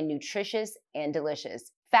approved and nutritious and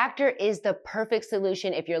delicious. Factor is the perfect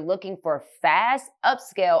solution if you're looking for fast,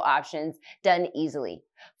 upscale options done easily.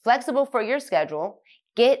 Flexible for your schedule,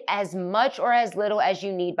 get as much or as little as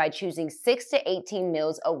you need by choosing 6 to 18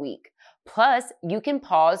 meals a week. Plus, you can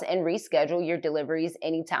pause and reschedule your deliveries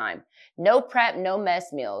anytime. No prep, no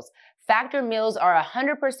mess meals. Factor meals are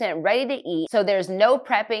 100% ready to eat, so there's no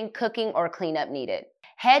prepping, cooking, or cleanup needed.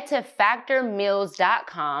 Head to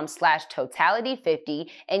factormeals.com/totality50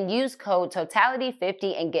 and use code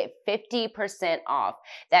totality50 and get 50% off.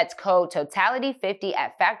 That's code totality50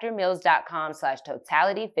 at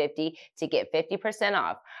factormeals.com/totality50 to get 50%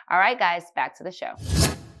 off. All right, guys, back to the show.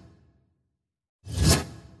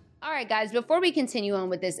 All right, guys, before we continue on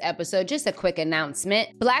with this episode, just a quick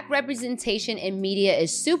announcement. Black representation in media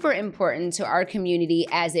is super important to our community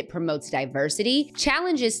as it promotes diversity,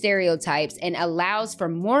 challenges stereotypes, and allows for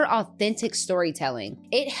more authentic storytelling.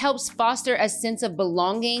 It helps foster a sense of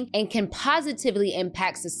belonging and can positively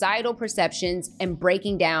impact societal perceptions and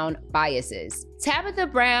breaking down biases. Tabitha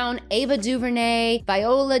Brown, Ava DuVernay,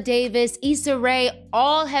 Viola Davis, Issa Rae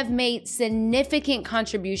all have made significant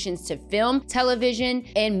contributions to film, television,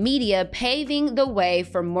 and media, paving the way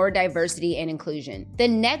for more diversity and inclusion. The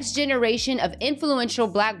next generation of influential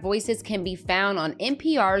Black voices can be found on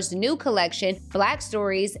NPR's new collection, Black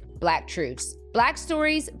Stories, Black Truths. Black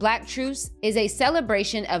Stories, Black Truths is a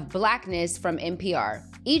celebration of Blackness from NPR.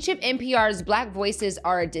 Each of NPR's Black voices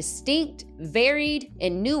are distinct, varied,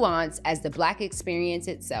 and nuanced as the Black experience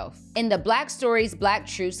itself. In the Black Stories, Black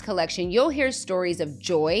Truths collection, you'll hear stories of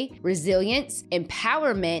joy, resilience,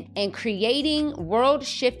 empowerment, and creating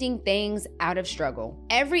world-shifting things out of struggle.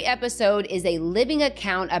 Every episode is a living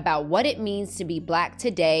account about what it means to be Black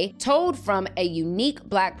today, told from a unique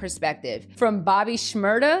Black perspective. From Bobby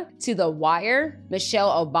Shmurda to The Wire,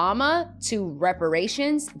 Michelle Obama to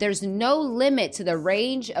reparations, there's no limit to the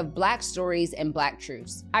range of Black stories and Black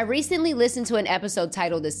truths. I recently listened to an episode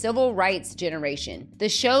titled The Civil Rights Generation. The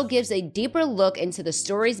show gives a deeper look into the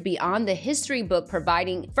stories beyond the history book,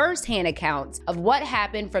 providing firsthand accounts of what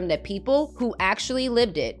happened from the people who actually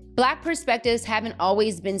lived it. Black perspectives haven't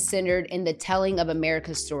always been centered in the telling of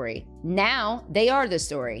America's story. Now, they are the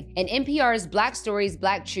story. In NPR's Black Stories,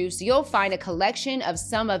 Black Truths, you'll find a collection of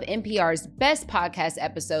some of NPR's best podcast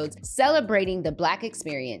episodes celebrating the Black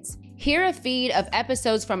experience. Hear a feed of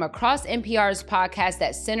episodes from across NPR's podcasts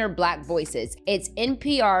that center Black voices. It's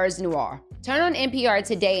NPR's Noir. Turn on NPR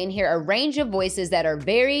today and hear a range of voices that are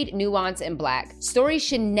varied, nuanced, and Black. Stories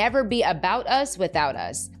should never be about us without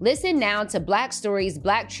us. Listen now to Black Stories,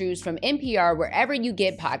 Black Truths from NPR wherever you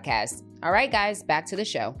get podcasts. All right, guys, back to the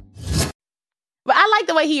show. But I like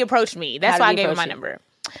the way he approached me. That's why I gave him my number.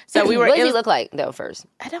 So we were. What did he look like though? First,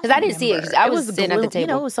 because I didn't see it. I was sitting at the table. You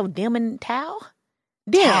know, it was so dim and towel.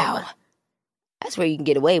 Dim. That's where you can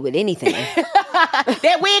get away with anything.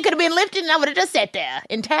 That wig could have been lifted and I would have just sat there.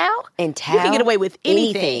 In towel? In towel? You can get away with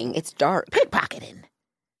anything. It's dark. Pickpocketing.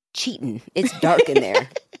 Cheating. It's dark in there.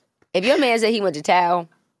 If your man said he went to towel,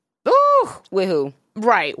 ooh, with who?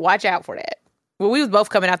 Right. Watch out for that. Well, we was both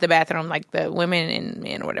coming out the bathroom, like the women and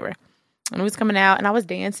men or whatever. And we was coming out and I was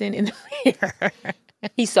dancing in the mirror.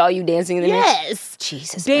 He saw you dancing in the mirror? Yes.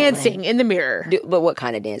 Jesus. Dancing in the mirror. But what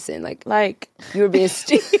kind of dancing? Like you were being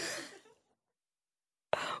stupid.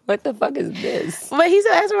 What the fuck is this? But he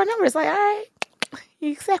said, ask for my number. It's like, all right,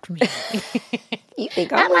 you accept me. You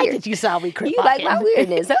think I'm weird. like that you saw me creep. You like my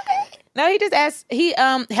weirdness, okay? No, he just asked. He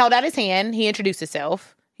held out his hand. He introduced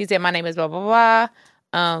himself. He said, my name is blah, blah, blah.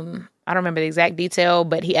 I don't remember the exact detail,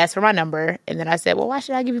 but he asked for my number. And then I said, well, why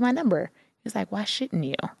should I give you my number? He was like, why shouldn't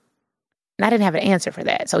you? And I didn't have an answer for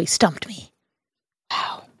that. So he stumped me.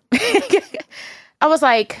 Wow. I was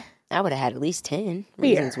like. I would have had at least 10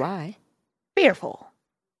 reasons why. Fearful.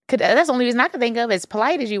 That's the only reason I can think of, as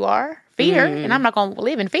polite as you are. Fear. And I'm not going to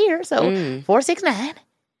live in fear. So 469.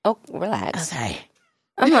 Oh, relax. Okay.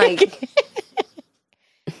 I'm like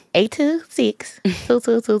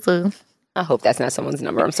 826-2222. I hope that's not someone's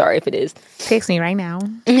number. I'm sorry if it is. Text me right now.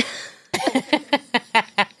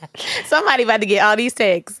 Somebody about to get all these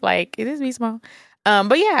texts. Like, is this me small?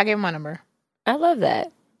 But yeah, I gave him my number. I love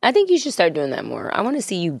that. I think you should start doing that more. I want to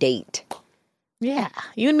see you date. Yeah,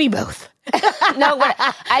 you and me both. No, but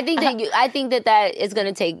I think that is going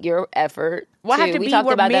to take your effort. Well, I have to be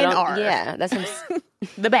where men are. Yeah, that's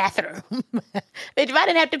the bathroom. Bitch, if I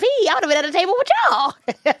didn't have to pee, I would have been at the table with y'all.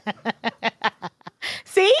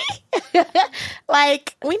 See?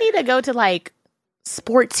 Like, we need to go to, like,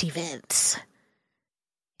 sports events.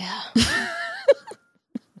 Yeah.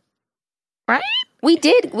 Right? We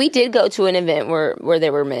did go to an event where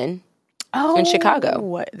there were men. Oh, in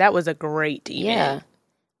Chicago. That was a great event. Yeah.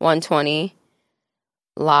 120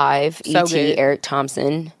 live. So E.T. good. Eric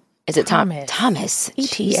Thompson. Is it Thomas? Thomas.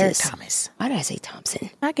 E.T. Eric Thomas. Why did I say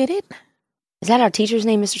Thompson? I get it. Is that our teacher's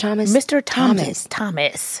name, Mr. Thomas? Mr. Thomas.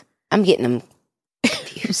 I'm getting them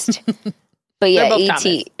confused. But yeah,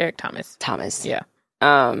 E.T. Eric Thomas. Yeah.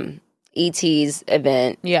 E.T.'s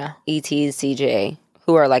event. Yeah. E.T.'s CJ,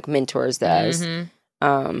 who are like mentors to us.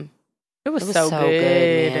 Mm-hmm. It was so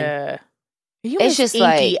good, man. It's just Inky.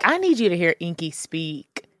 like, I need you to hear Inky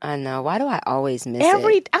speak. I know. Why do I always miss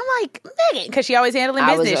it? I'm like, Megan, because she always handling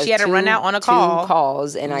business. She had to run out on a call. 2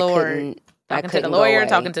 calls, and I Talking to the lawyer,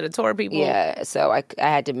 talking to the tour people. Yeah, so I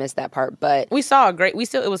had to miss that part, but we saw it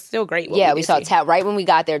was still great. We saw right when we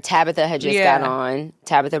got there. Tabitha had just got on.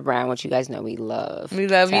 Tabitha Brown, which you guys know we love. We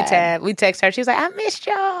love you, Tab. We text her. She was like, I missed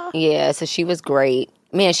y'all. Yeah, so she was great.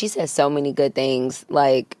 Man, she said so many good things,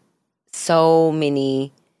 like so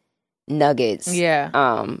many nuggets. Yeah.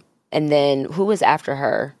 And then who was after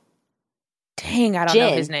her? Dang, I don't know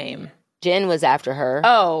his name. Jen was after her.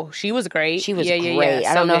 Oh, she was great. She was great.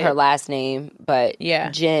 I don't know her last name, but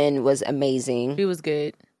Jen was amazing. She was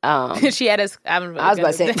good. She had us. I was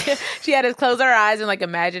about to say she had us close our eyes and like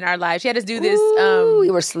imagine our lives. She had us do this.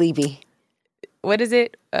 We were sleepy. What is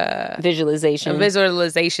it? Visualization. A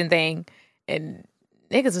visualization thing, and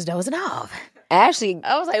niggas was dozing off. Ashley,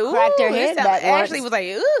 I was like, ooh, cracked her head back. Ashley was like,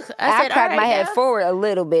 ooh. I cracked my head forward a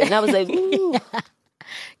little bit, and I was like, ooh.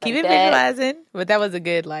 Keep it visualizing, but that was a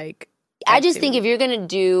good like. I just think if you're going to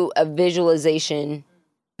do a visualization... It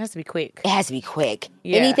has to be quick. It has to be quick.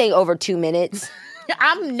 Yeah. Anything over 2 minutes.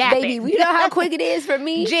 I'm napping. Baby, you know how quick it is for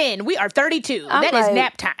me? Jen, we are 32. That is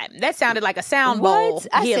nap time. That sounded like a sound bowl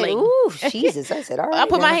healing. I said, ooh, Jesus. I said, all right. I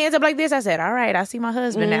put my hands up like this. I said, all right, I see my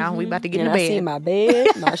husband now. We about to get in bed. I see my bed,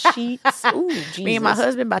 my sheets. Ooh, Jesus. Me and my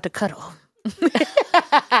husband about to cuddle. Ooh,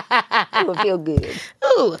 it feel good.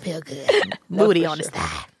 Ooh, it feel good. Booty on his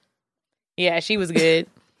thigh. Yeah, she was good.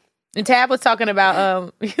 And Tab was talking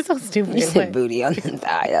about, you're so stupid. You said booty on the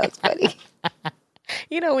thigh. That was funny.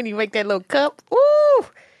 You know when you make that little cup? Ooh,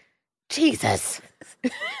 Jesus.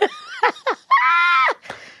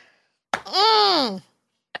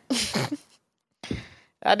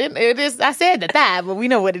 I said the thigh, but we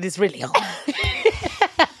know what it is really on.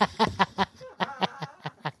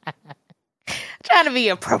 Trying to be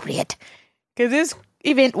appropriate. Because this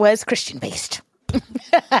event was Christian-based.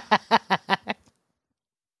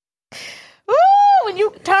 Ooh, when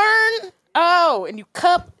you turn, and you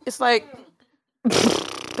cup, it's like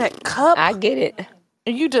that cup. I get it.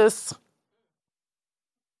 And you just,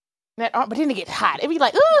 but then it get hot. It be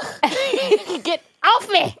like, ooh, get off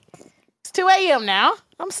me. It's 2 a.m. now.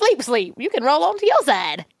 I'm sleep. You can roll on to your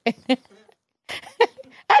side. I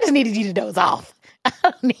just needed you to doze off. I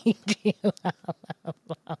don't need you.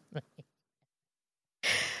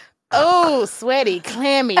 Oh, sweaty,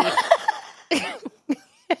 clammy.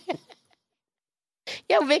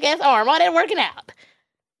 Your big ass arm, all that working out.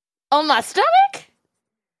 On my stomach?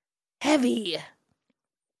 Heavy.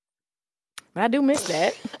 But I do miss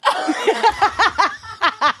that.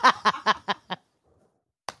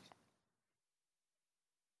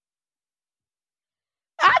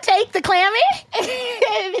 I take the clammy.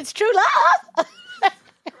 If it's true love.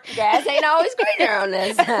 Grass ain't always greener on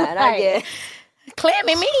that side, I guess.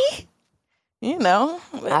 Clammy me. You know.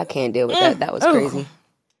 I can't deal with that. That was crazy.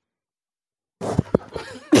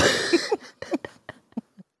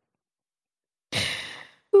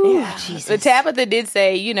 Yeah. Jesus. But Tabitha did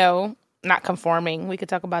say, not conforming. We could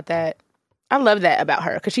talk about that. I love that about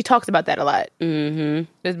her because she talks about that a lot. Mm-hmm.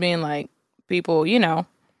 Just being like, people, trying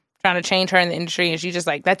to change her in the industry, and she's just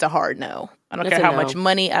like, that's a hard no. I don't care how much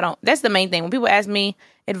money. That's the main thing. When people ask me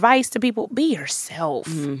advice to people, be yourself.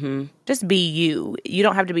 Mm-hmm. Just be you. You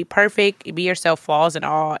don't have to be perfect. Be yourself, flaws and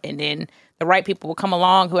all. And then the right people will come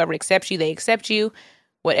along. Whoever accepts you, they accept you.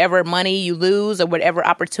 Whatever money you lose or whatever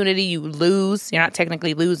opportunity you lose, you're not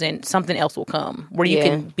technically losing. Something else will come where you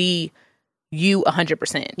can be you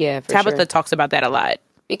 100%. Yeah, for Tabitha talks about that a lot.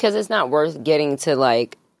 Because it's not worth getting to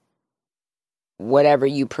like whatever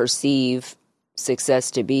you perceive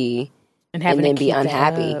success to be and then be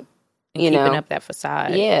unhappy. Keeping up that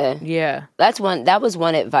facade. Yeah. Yeah. That was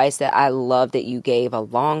one advice that I love that you gave a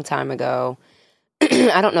long time ago.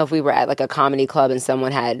 I don't know if we were at like a comedy club and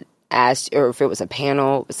someone had asked, or if it was a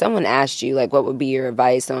panel, someone asked you like what would be your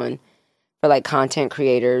advice for like content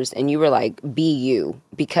creators, and you were like, be you,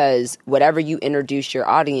 because whatever you introduce your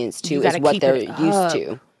audience to is what they're used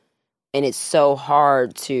to, and it's so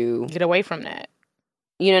hard to get away from that.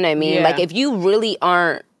 You know what I mean? Yeah. Like if you really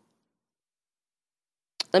aren't,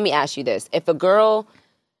 let me ask you this: if a girl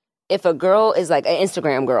is like an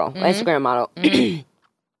Instagram girl, an Instagram model,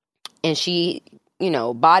 and she,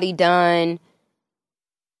 body done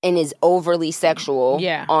and is overly sexual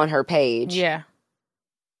on her page,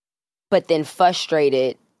 but then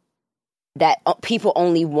frustrated that people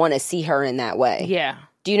only want to see her in that way. Yeah.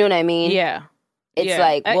 Do you know what I mean? Yeah. It's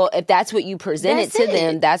like, well, if that's what you presented to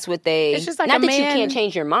them, that's what they... It's just like not that you can't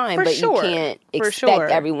change your mind, but you can't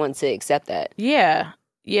expect everyone to accept that. Yeah.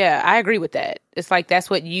 Yeah, I agree with that. It's like that's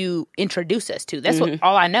what you introduce us to. That's what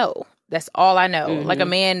all I know. That's all I know. Like a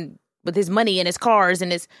man with his money and his cars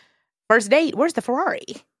and his first date, where's the Ferrari?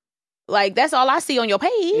 Like, that's all I see on your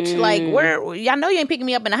page. Like, y'all know you ain't picking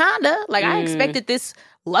me up in a Honda. Like, I expected this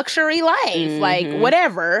luxury life, like,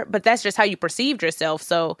 whatever. But that's just how you perceived yourself.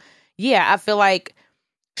 So, yeah, I feel like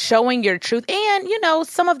showing your truth. And, you know,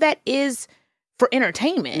 some of that is for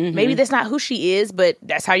entertainment. Maybe that's not who she is, but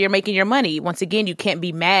that's how you're making your money. Once again, you can't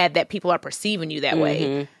be mad that people are perceiving you that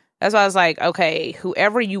way. That's why I was like, okay,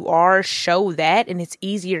 whoever you are, show that. And it's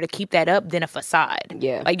easier to keep that up than a facade.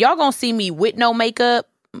 Yeah. Like, y'all gonna see me with no makeup,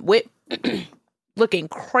 with looking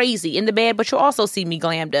crazy in the bed, but you'll also see me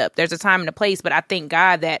glammed up. There's a time and a place, but I thank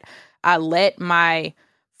God that I let my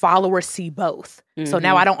followers see both. So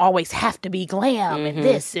now I don't always have to be glam and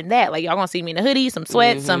this and that. Like, y'all gonna see me in a hoodie, some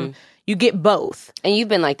sweats, you get both. And you've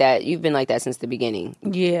been like that. You've been like that since the beginning.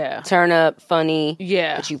 Yeah. Turn up, funny.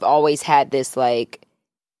 Yeah. But you've always had this, like,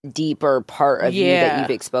 deeper part of you that you've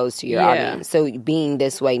exposed to your audience. So being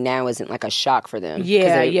this way now isn't like a shock for them.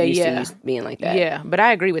 Yeah, used to you being like that. Yeah, but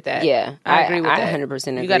I agree with that. Yeah, I agree with that. 100%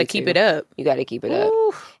 agree. You got to keep it up. You got to keep it up.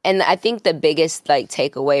 And I think the biggest, like,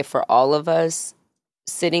 takeaway for all of us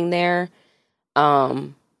sitting there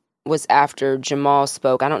was after Jamal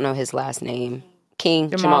spoke. I don't know his last name.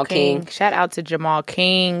 Jamal King. Shout out to Jamal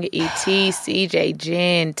King, E.T., CJ,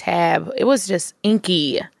 Jen, Tab. It was just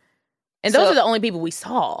inky. And those are the only people we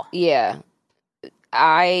saw. Yeah.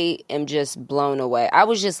 I am just blown away. I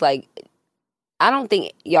was just like, I don't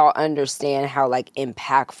think y'all understand how, like,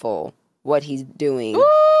 impactful what he's doing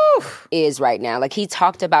is right now. Like, he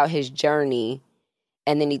talked about his journey,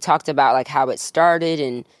 and then he talked about, like, how it started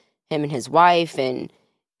and him and his wife. And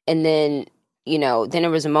then, you know, then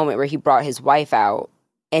there was a moment where he brought his wife out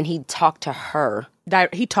and he talked to her.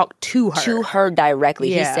 He talked to her. To her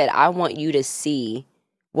directly. Yeah. He said, I want you to see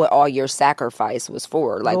what all your sacrifice was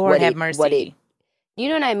for. Like, Lord have mercy. You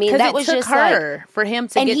know what I mean? That was just her like, for him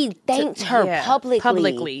to and he thanked her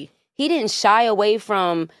publicly. He didn't shy away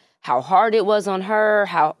from how hard it was on her,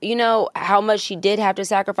 how, you know, how much she did have to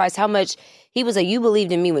sacrifice, how much he was like, you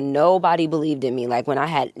believed in me when nobody believed in me. Like, when I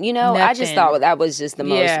had, you know, I just thought that was just the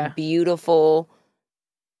most beautiful,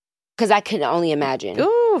 because I could only imagine.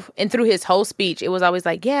 Ooh. And through his whole speech, it was always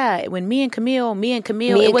like, yeah, when me and Camille,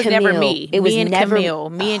 it was never me. It was never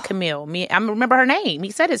me and Camille. I remember her name.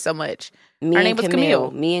 He said it so much. Her name was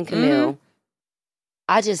Camille. Me and Camille.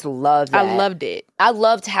 I just loved that. I loved it. I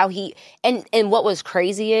loved how he, and what was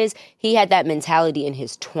crazy is he had that mentality in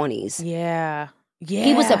his 20s. Yeah. Yeah.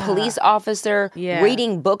 He was a police officer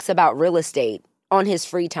reading books about real estate on his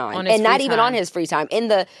free time. And not even on his free time. In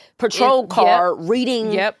the patrol car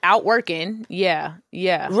reading. Out working. Yeah.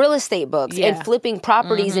 Real estate books and flipping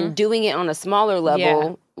properties and doing it on a smaller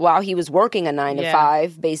level while he was working a 9 to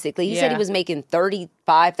 5, basically. He said he was making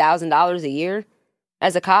 $35,000 a year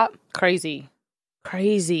as a cop. Crazy.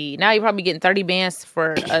 Now you're probably getting 30 bands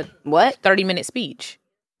for a 30-minute speech.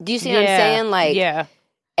 Do you see what I'm saying? Like,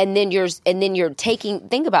 and then you're taking,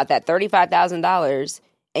 think about that, $35,000,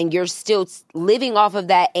 and you're still living off of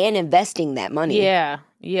that and investing that money. Yeah.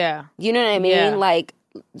 You know what I mean? Yeah. Like,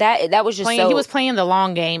 that was just he was playing the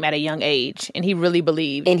long game at a young age, and he really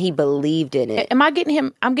believed. And he believed in it. I'm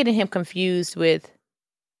getting him confused with,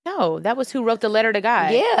 no, that was who wrote the letter to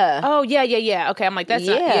God. Yeah. Oh, yeah. Okay, I'm like, that's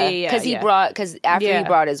not, Because after he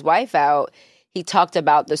brought his wife out, he talked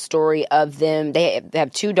about the story of them. They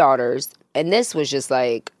have 2 daughters, and this was just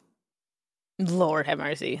like, Lord have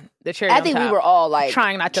mercy. The cherry I think we were all like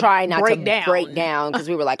trying not to break down because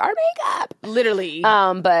we were like, our makeup. Literally.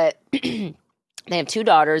 But they have 2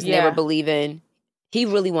 daughters, and they were believing. He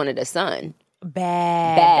really wanted a son.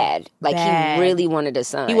 Bad. Like, he really wanted a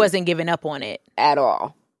son. He wasn't giving up on it at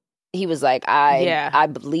all. He was like, I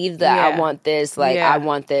believe that I want this. Like, I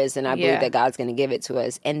want this, and I believe that God's going to give it to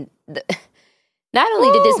us. And not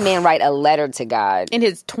only did this man write a letter to God in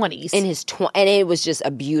his 20s, and it was just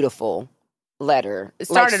a beautiful letter. It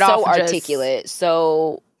started like, off so articulate,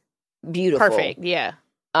 so beautiful, perfect,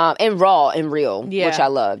 and raw and real, which I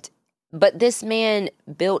loved. But this man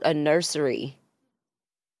built a nursery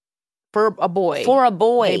for a boy.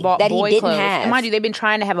 They bought that boy he didn't clothes. have. And mind you, they've been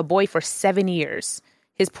trying to have a boy for 7 years.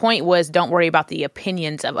 His point was, don't worry about the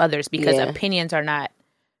opinions of others, because opinions are not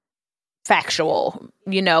factual.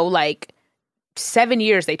 You know, like 7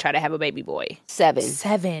 years they try to have a baby boy.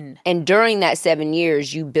 7. And during that 7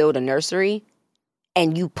 years, you build a nursery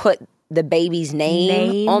and you put the baby's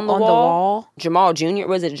name on the wall. Jamal Jr.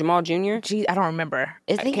 Was it Jamal Jr.? Gee, I don't remember.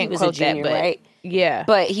 I think he was a junior, right? Yeah.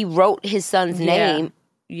 But he wrote his son's name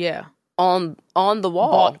on the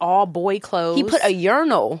wall. Bought all boy clothes. He put a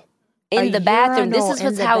urinal in the bathroom. This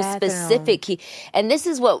is how specific he... And this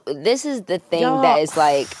is the thing that is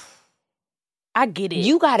like... I get it.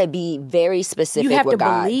 You got to be very specific with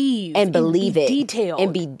God. You have to believe. And believe it. Detailed.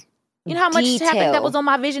 And be You know how much happened that was on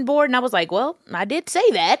my vision board? And I was like, well, I did say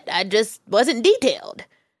that. I just wasn't detailed.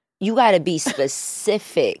 You got to be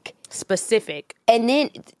specific. Specific. And then,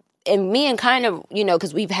 and me and kind of, you know,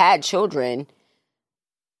 because we've had children,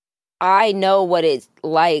 I know what it's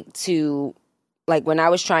like to, like when I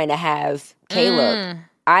was trying to have Caleb,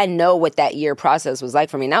 I know what that year process was like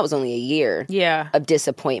for me. And that was only a year of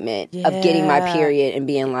disappointment, of getting my period and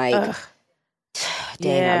being like,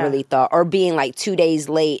 dang, I really thought, or being like 2 days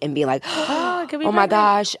late and being like, oh my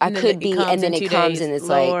gosh, I could be. And then it comes and it's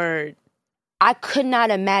like, I could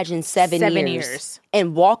not imagine 7 years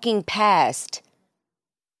and walking past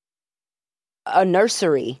a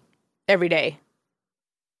nursery every day,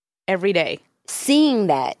 seeing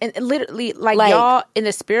that. And literally, like y'all, in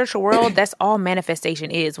the spiritual world, that's all manifestation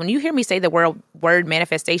is. When you hear me say the word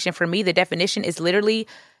manifestation, for me, the definition is literally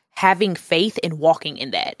having faith and walking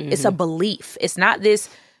in that. It's a belief. It's not this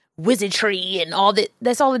wizardry and all that.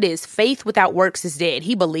 That's all it is. Faith without works is dead.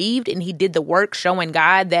 He believed and he did the work showing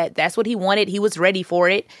God that that's what he wanted. He was ready for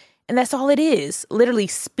it. And that's all it is. Literally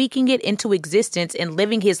speaking it into existence and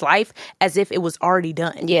living his life as if it was already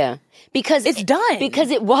done. Yeah. Because it's done.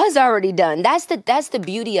 Because it was already done. That's the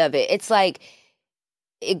beauty of it. It's like,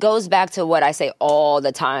 it goes back to what I say all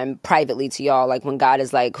the time privately to y'all. Like when God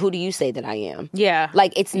is like, who do you say that I am? Yeah.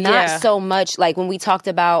 Like it's not so much like when we talked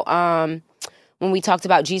about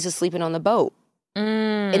Jesus sleeping on the boat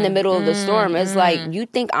in the middle of the storm. It's like, you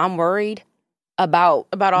think I'm worried about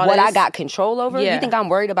all what I got control over? Yeah. You think I'm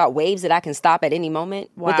worried about waves that I can stop at any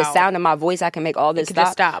moment? Wow. With the sound of my voice, I can make all this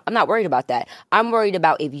stop. I'm not worried about that. I'm worried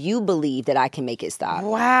about if you believe that I can make it stop.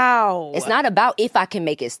 Wow. It's not about if I can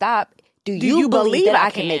make it stop. Do you believe that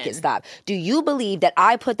I can make it stop? Do you believe that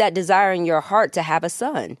I put that desire in your heart to have a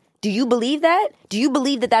son? Do you believe that? Do you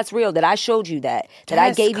believe that that's real, that I showed you that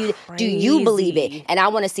I gave you? Do you believe it? And I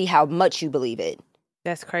want to see how much you believe it.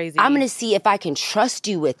 That's crazy. I'm going to see if I can trust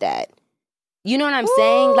you with that. You know what I'm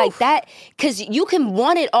saying? Like that, because you can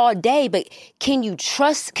want it all day, but can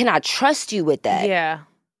I trust you with that? Yeah.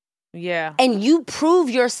 Yeah. And you prove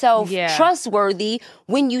yourself trustworthy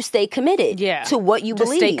when you stay committed to what you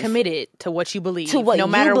believe. Stay committed to what you believe. To what no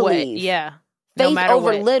matter you believe. What. Yeah. Faith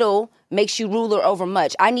over little makes you ruler over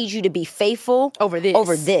much. I need you to be faithful over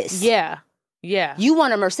this. Yeah. Yeah. You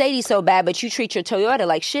want a Mercedes so bad, but you treat your Toyota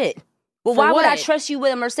like shit. Well, why would I trust you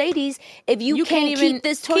with a Mercedes if you can't even keep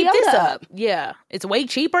this Toyota up? Yeah. It's way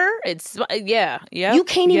cheaper. It's, yeah. You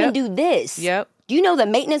can't even do this. Yep. Do you know the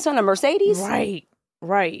maintenance on a Mercedes?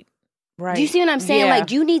 Right. Do you see what I'm saying? Yeah.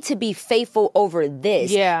 Like, you need to be faithful over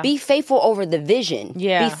this. Yeah. Be faithful over the vision.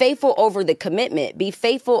 Yeah. Be faithful over the commitment. Be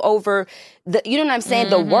faithful over the, you know what I'm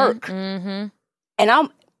saying? The work. Mm-hmm. And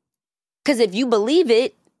because if you believe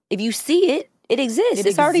it, if you see it, it exists.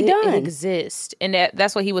 It's already done. It exists. And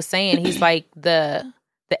that's what he was saying. He's like, the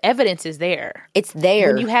evidence is there. It's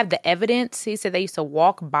there. When you have the evidence, he said they used to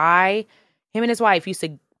walk by, him and his wife used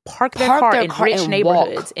to park their car in rich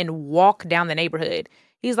neighborhoods and walk down the neighborhood.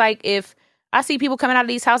 He's like, if I see people coming out of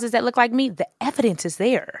these houses that look like me, the evidence is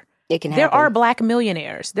there. It can happen. There are black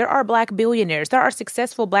millionaires. There are black billionaires. There are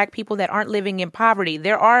successful black people that aren't living in poverty.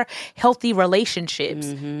 There are healthy relationships.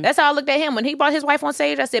 Mm-hmm. That's how I looked at him. When he brought his wife on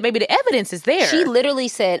stage, I said, baby, the evidence is there. She literally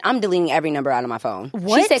said, I'm deleting every number out of my phone.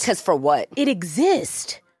 What? She said, because for what? It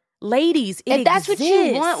exists. Ladies, if that's what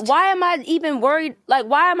you want, why am I even worried? Like,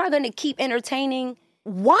 why am I going to keep entertaining?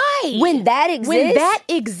 Why? When that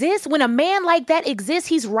exists? When a man like that exists,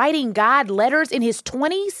 he's writing God letters in his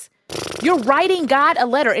 20s. You're writing God a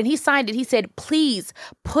letter, and he signed it. He said, please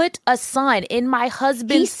put a son in my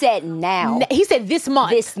husband's... He said now. He said this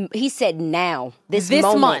month. He said now. This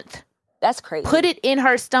month. That's crazy. Put it in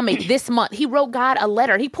her stomach this month. He wrote God a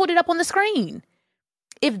letter. He put it up on the screen.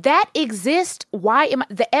 If that exists, why am I...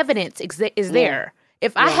 The evidence is there.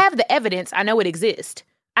 If I have the evidence, I know it exists.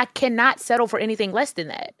 I cannot settle for anything less than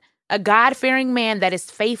that. A God-fearing man that is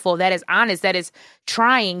faithful, that is honest, that is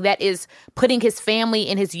trying, that is putting his family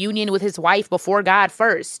and his union with his wife before God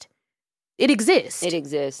first. It exists. It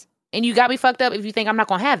exists. And you got me fucked up if you think I'm not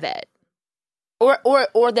going to have that. Or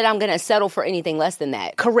that I'm going to settle for anything less than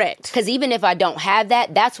that. Correct. Because even if I don't have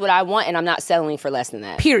that, that's what I want, and I'm not settling for less than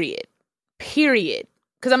that. Period.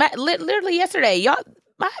 Because I'm literally yesterday, y'all,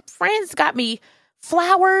 my friends got me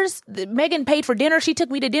flowers. Megan paid for dinner. She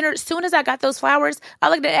took me to dinner. As soon as I got those flowers, I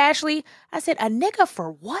looked at Ashley. I said, "A nigga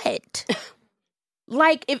for what?"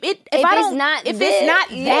 Like if it's not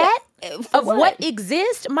that of what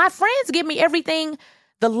exists, my friends give me everything.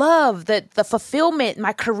 The love, the fulfillment,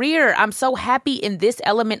 my career. I'm so happy in this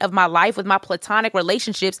element of my life with my platonic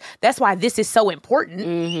relationships. That's why this is so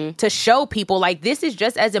important to show people, like, this is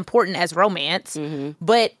just as important as romance. Mm-hmm.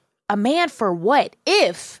 But a man for what?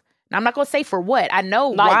 If Now, I'm not going to say for what. I know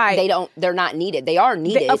why. They're not needed. They are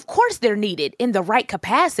needed. Of course they're needed in the right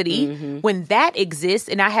capacity. When that exists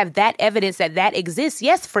and I have that evidence that exists,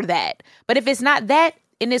 yes, for that. But if it's not that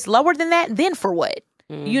and it's lower than that, then for what?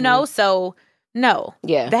 You know? So, no.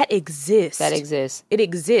 Yeah. That exists. That exists. It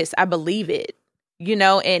exists. I believe it. You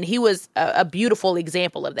know? And he was a beautiful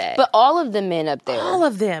example of that. But all of the men up there. All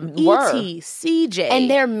of them. Were. E.T., CJ. And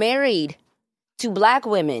they're married to black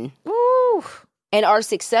women. Ooh. And are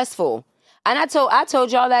successful. And I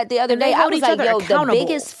told y'all that the other day. I was like, yo, the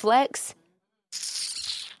biggest flex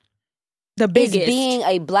is being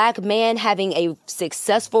a black man having a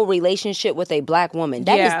successful relationship with a black woman.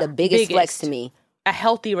 That is the biggest flex to me. A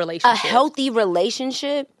healthy relationship. A healthy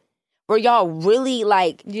relationship where y'all really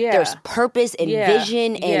like there's purpose and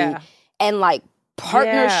vision and like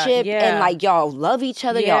partnership and like y'all love each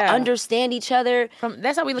other, y'all understand each other.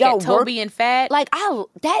 That's how we look at Toby and Fat. Like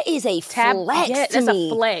that is a flex to that's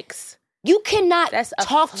me. A flex. You cannot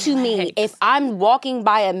talk to me if I'm walking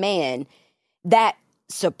by a man that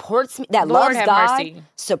supports me, that loves God,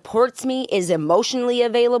 supports me, is emotionally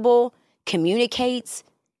available, communicates.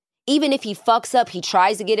 Even if he fucks up, he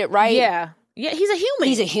tries to get it right. Yeah, he's a human.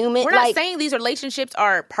 He's a human. We're not saying these relationships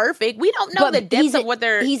are perfect. We don't know the depths of what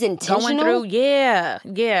they're going through. Yeah.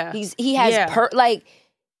 He has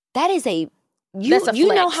that is a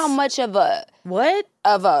you know how much of a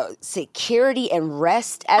of a security and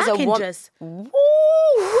rest as a woman.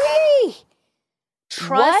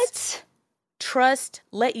 Trust,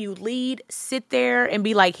 let you lead, sit there and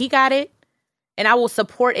be like, he got it. And I will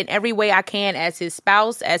support in every way I can as his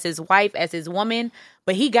spouse, as his wife, as his woman.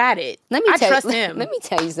 But he got it. I trust him. Let me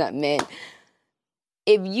tell you something, man.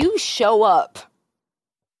 If you show up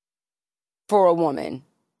for a woman,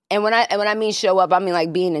 and when I mean show up, I mean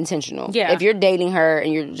like being intentional. Yeah. If you're dating her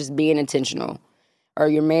and you're just being intentional, or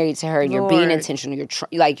you're married to her and you're being intentional,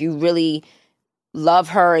 you're you really love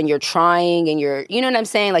her and you're trying and you know what I'm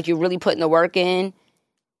saying? Like you're really putting the work in.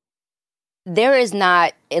 There is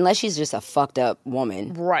not, unless she's just a fucked up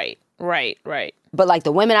woman. Right. But like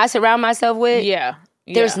the women I surround myself with,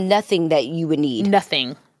 there's nothing that you would need.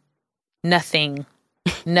 Nothing. And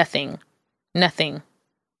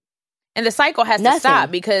the cycle has to stop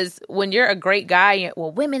because when you're a great guy,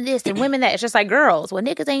 well, women this and women that, it's just like girls. Well,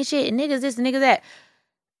 niggas ain't shit and niggas this and niggas that.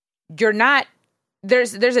 You're not,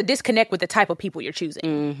 there's a disconnect with the type of people you're choosing.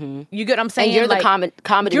 Mm-hmm. You get what I'm saying? And you're the common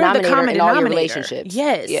denominator in all your relationships.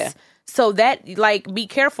 Yes. Yeah. So that, be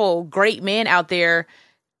careful, great men out there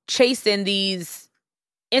chasing these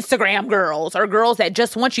Instagram girls or girls that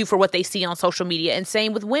just want you for what they see on social media. And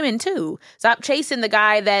same with women, too. Stop chasing the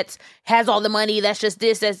guy that has all the money, that's just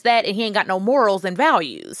this, that's that, and he ain't got no morals and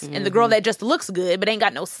values. Mm-hmm. And the girl that just looks good but ain't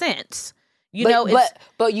got no sense.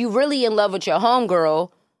 But you really in love with your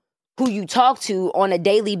homegirl who you talk to on a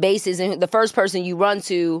daily basis and the first person you run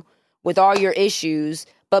to with all your issues,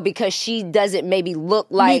 but because she doesn't maybe look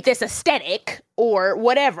like meet this aesthetic or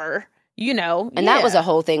whatever, And that was a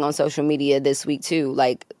whole thing on social media this week too.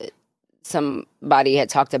 Like somebody had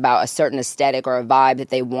talked about a certain aesthetic or a vibe that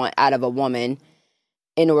they want out of a woman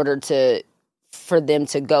in order for them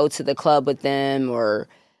to go to the club with them or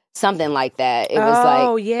something like that. It was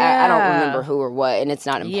I don't remember who or what, and it's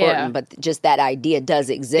not important, but just that idea does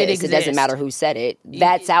exist. It doesn't matter who said it.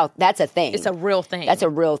 That's a thing. It's a real thing. That's a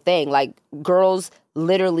real thing. Like girls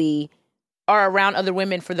literally are around other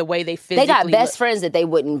women for the way they physically They got best friends that they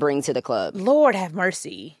wouldn't bring to the club. Lord have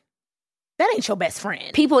mercy. That ain't your best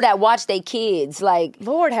friend. People that watch their kids, like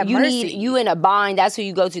Lord have mercy. You in a bind, that's who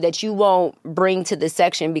you go to that you won't bring to the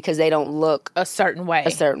section because they don't look a certain way.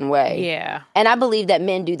 Yeah. And I believe that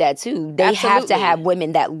men do that too. They have to have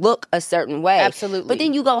women that look a certain way. Absolutely. But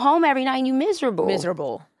then you go home every night and you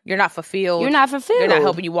miserable. You're not fulfilled. You're not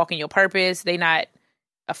helping you walk in your purpose. They're not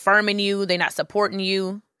affirming you. They're not supporting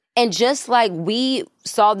you. And just like we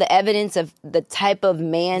saw the evidence of the type of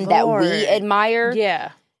man that we admire.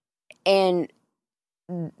 Yeah. And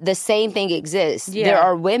the same thing exists. Yeah. There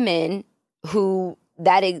are women who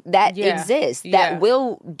that exist that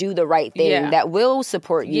will do the right thing, that will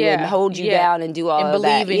support you and hold you down and do all of that.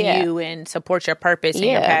 And believe in you and support your purpose and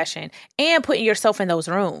your passion. And putting yourself in those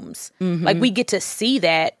rooms. Mm-hmm. Like we get to see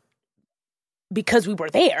that because we were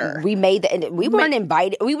there. We made we weren't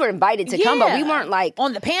invited. We were invited to come, but we weren't like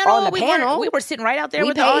on the panel. We were sitting right out there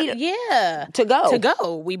with to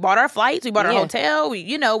go. We bought our flights. We bought our hotel.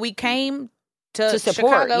 We came to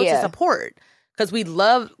Chicago to support because we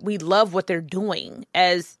love what they're doing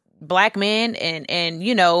as Black men and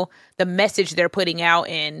the message they're putting out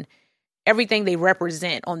and everything they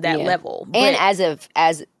represent on that level. And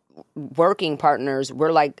as working partners,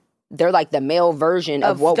 we're like they're like the male version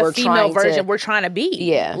of what we're trying to... the female version we're trying to be.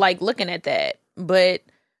 Yeah. Like, looking at that. But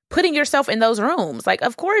putting yourself in those rooms, like,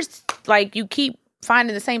 of course, like, you keep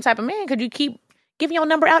finding the same type of man because you keep giving your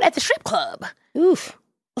number out at the strip club. Oof.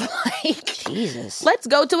 Like, Jesus. Let's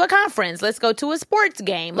go to a conference. Let's go to a sports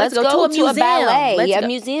game. Let's go to a museum. A ballet.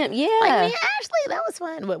 Museum. Yeah. Like, me and Ashley, that was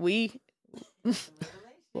fun. But we...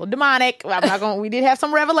 well, demonic. I'm not going. We did have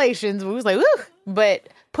some revelations. We was like, woo. But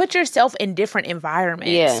put yourself in different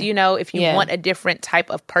environments. Yeah. You know, if you want a different type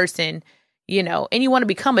of person, you know, and you want to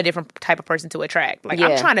become a different type of person to attract. Like,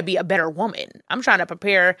 I'm trying to be a better woman. I'm trying to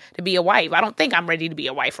prepare to be a wife. I don't think I'm ready to be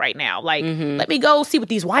a wife right now. Like, let me go see what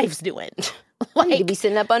these wives doing. Like, you could be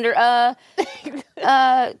sitting up under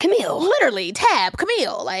Camille. Literally,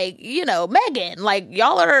 Camille. Like, you know, Megan. Like,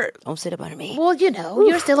 y'all are... Don't sit up under me. Well, you know,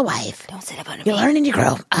 you're still a wife. Don't sit up under me. You learn and you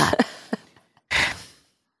grow.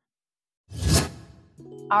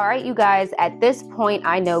 All right, you guys, at this point,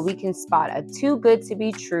 I know we can spot a too good to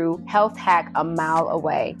be true health hack a mile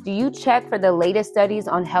away. Do you check for the latest studies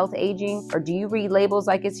on health aging, or do you read labels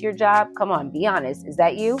like it's your job? Come on, be honest. Is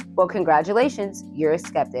that you? Well, congratulations, you're a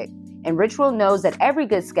skeptic. And Ritual knows that every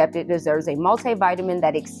good skeptic deserves a multivitamin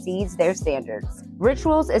that exceeds their standards.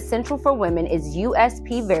 Ritual's Essential for Women is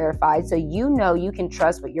USP verified, so you know you can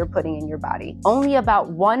trust what you're putting in your body. Only about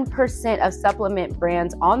 1% of supplement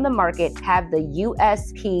brands on the market have the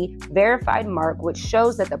USP verified mark, which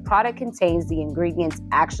shows that the product contains the ingredients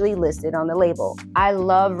actually listed on the label. I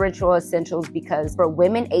love Ritual Essentials because for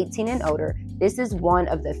women 18 and older, this is one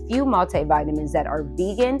of the few multivitamins that are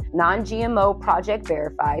vegan, non-GMO, project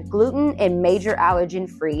verified, gluten and major allergen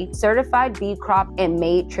free, certified B Crop, and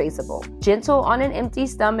made traceable. Gentle on an empty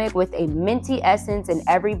stomach with a minty essence in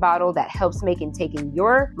every bottle that helps making taking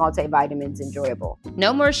your multivitamins enjoyable.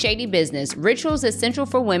 No more shady business. Ritual's Essential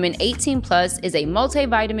for Women 18 Plus is a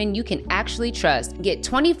multivitamin you can actually trust. Get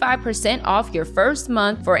 25% off your first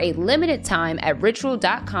month for a limited time at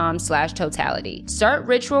ritual.com/totality. Start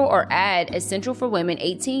Ritual or add Essential for Women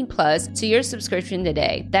 18 Plus to your subscription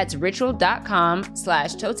today. That's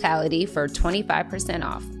ritual.com/totality for 25%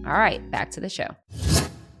 off. All right, back to the show.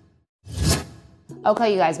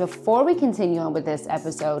 Okay, you guys, before we continue on with this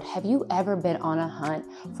episode, have you ever been on a hunt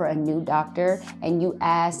for a new doctor and you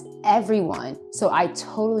asked everyone? So I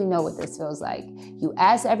totally know what this feels like. You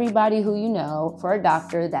ask everybody who you know for a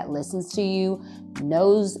doctor that listens to you,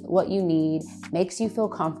 knows what you need, makes you feel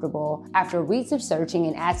comfortable. After weeks of searching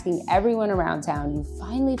and asking everyone around town, you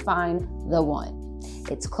finally find the one.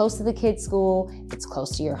 It's close to the kids' school, it's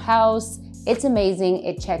close to your house, it's amazing,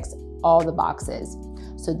 it checks all the boxes.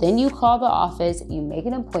 So then you call the office, you make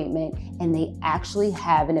an appointment, and they actually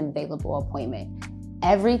have an available appointment.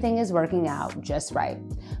 Everything is working out just right.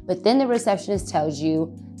 But then the receptionist tells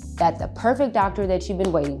you that the perfect doctor that you've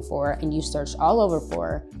been waiting for and you searched all over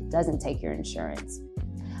for doesn't take your insurance.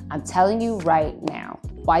 I'm telling you right now,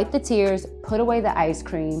 wipe the tears, put away the ice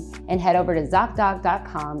cream, and head over to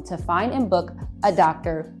ZocDoc.com to find and book a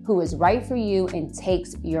doctor who is right for you and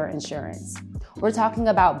takes your insurance. We're talking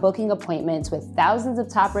about booking appointments with thousands of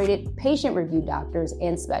top-rated patient-reviewed doctors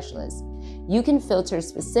and specialists. You can filter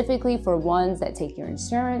specifically for ones that take your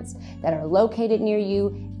insurance, that are located near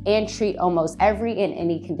you, and treat almost every and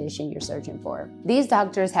any condition you're searching for. These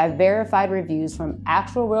doctors have verified reviews from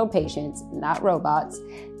actual real patients, not robots.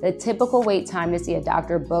 The typical wait time to see a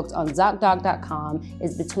doctor booked on ZocDoc.com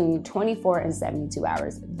is between 24 and 72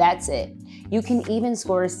 hours. That's it. You can even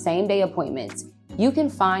score same-day appointments. You can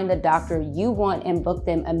find the doctor you want and book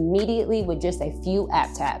them immediately with just a few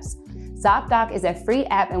app taps. ZocDoc is a free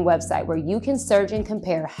app and website where you can search and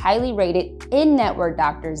compare highly rated in-network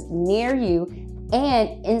doctors near you and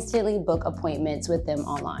instantly book appointments with them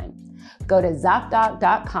online. Go to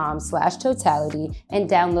ZocDoc.com/totality and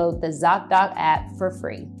download the ZocDoc app for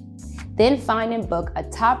free. Then find and book a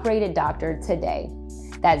top-rated doctor today.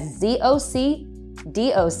 That's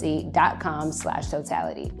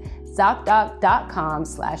ZocDoc.com/totality.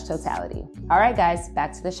 ZocDoc.com/totality. All right, guys,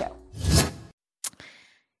 back to the show.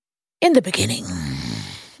 In the beginning,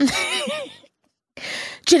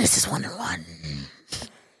 Genesis 1:1.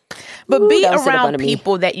 But be around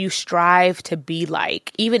people that you strive to be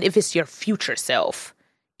like, even if it's your future self,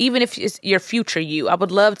 even if it's your future you. I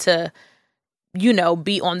would love to, you know,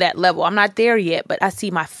 be on that level. I'm not there yet, but I see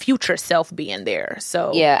my future self being there.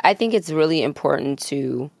 So yeah, I think it's really important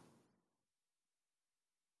to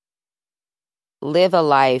live a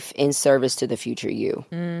life in service to the future you.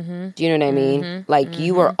 Mm-hmm. Do you know what I mean? Mm-hmm. Like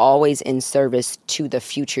you are always in service to the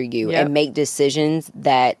future you and make decisions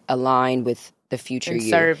that align with the future you.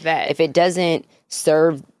 Serve that. If it doesn't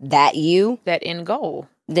serve that you, that end goal,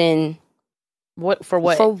 then What for?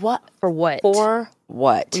 What for what for what for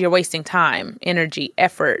what? You're wasting time, energy,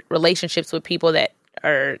 effort, relationships with people that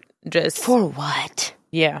are just for what?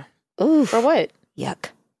 Yeah. Ooh. For what? Yuck.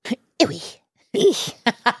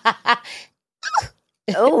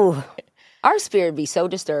 Oh, our spirit be so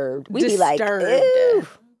disturbed. We be like, ooh.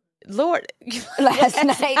 Lord, last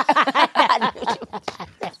night we had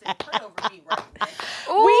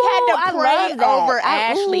to pray over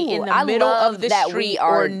Ashley in the middle of the street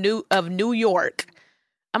of New York.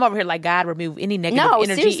 I'm over here like, God, remove any negative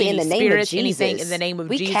energy, any spirits, anything in the name of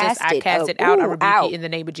Jesus. I cast it out. I rebuke it in the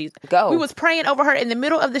name of Jesus. Go. We was praying over her in the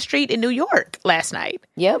middle of the street in New York last night.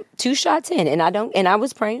 Yep, 2 shots in, and I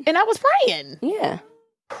was praying. Yeah.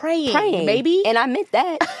 Praying, baby. And I meant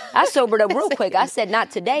that. I sobered up real quick. I said,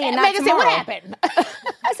 not today and not Megan tomorrow. Said, what happened?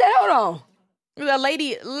 I said, hold on. The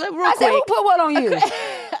lady, I said, who put what on you?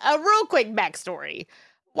 A real quick backstory.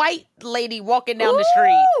 White lady walking down the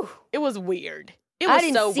street. It was weird. It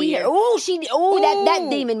was so weird. That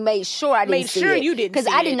demon made sure I didn't see it. Made sure you didn't see it. Because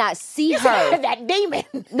I did not see her. That demon.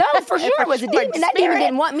 No, for sure it was a demon. That demon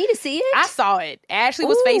didn't want me to see it. I saw it. Ashley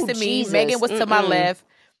was facing me. Megan was to my left.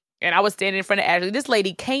 And I was standing in front of Ashley. This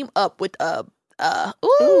lady came up with God.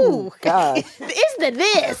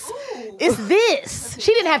 It's this.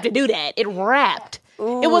 She didn't have to do that. It wrapped.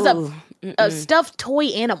 Ooh. It was a stuffed toy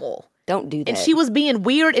animal. Don't do that. And she was being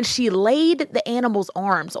weird, and she laid the animal's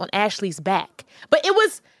arms on Ashley's back. But it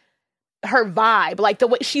was her vibe. Like, the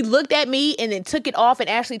way she looked at me and then took it off, and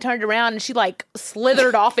Ashley turned around, and she, like,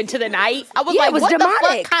 slithered off into the night. I was like, it was what demonic. The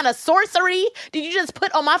fuck kind of sorcery did you just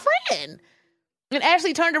put on my friend? And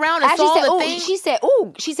Ashley turned around and saw the thing. She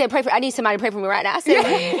said, pray for, I need somebody to pray for me right now. I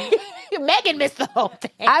said, Megan missed the whole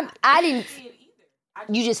thing. I didn't,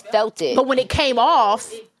 you just felt it. But when it came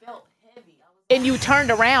off, it felt heavy. And you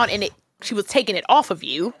turned around and she was taking it off of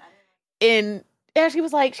you. And Ashley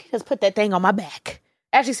was like, she just put that thing on my back.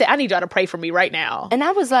 Ashley said, I need y'all to pray for me right now. And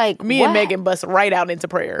I was like, me and Megan bust right out into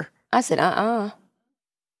prayer. I said,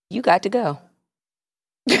 you got to go.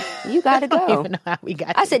 You gotta go. I don't even know how we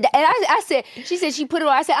got. I said, and I said, she said she put it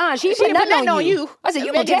on. I said, she didn't put nothing on you. I said,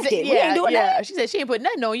 you protected. We ain't doing that. She said she ain't put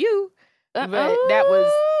nothing on you. But that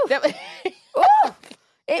was. Ooh,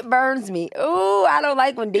 it burns me. Ooh, I don't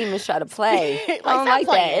like when demons try to play. I don't like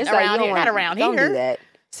that. It's around like, here, not around here. Don't do that.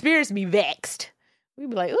 Spirits be vexed. We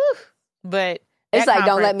be like, ooh, but it's like,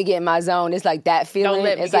 don't let me get in my zone. It's like that feeling.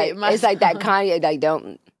 It's like that Kanye. Like,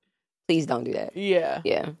 don't. Please don't do that. Yeah.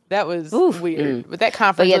 That was weird. But that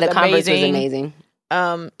conference was amazing. Conference was amazing.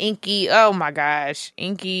 Inky, oh my gosh.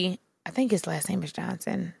 Inky, I think his last name is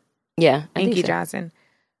Johnson. Yeah. Inky Johnson.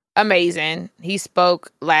 Amazing. He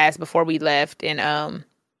spoke last before we left, and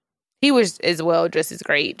he was as well just as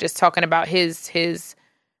great. Just talking about his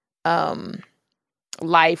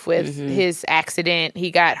life with his accident.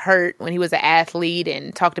 He got hurt when he was an athlete,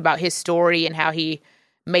 and talked about his story and how he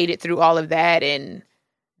made it through all of that, and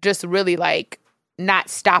just really like not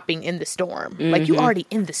stopping in the storm. Like, you already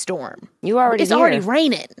in the storm. It's already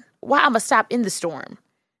raining. Why I'm gonna stop in the storm?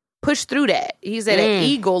 Push through that. He said an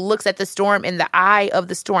eagle looks at the storm in the eye of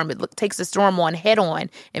the storm. It takes the storm on head on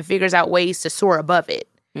and figures out ways to soar above it.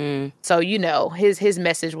 So, his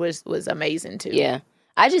message was amazing too. Yeah.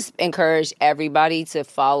 I just encourage everybody to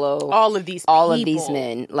follow all of these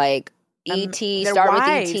men. Like E.T., start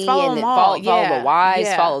with E.T. and then follow the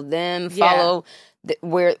wives, follow them, follow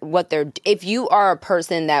if you are a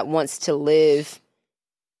person that wants to live,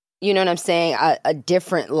 you know what I'm saying, a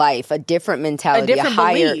different life, a different mentality, a different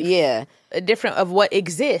higher belief, a different of what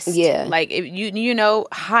exists. Like, if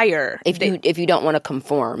higher. If you don't want to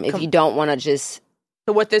conform, if you don't want to just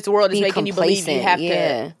to what this world is making you believe you have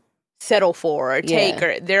to settle for or take,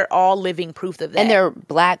 or they're all living proof of that. And they're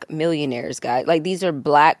black millionaires, guys. Like, these are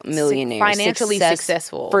black millionaires, financially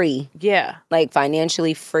successful, free, like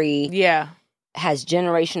financially free, has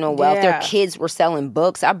generational wealth. Their kids were selling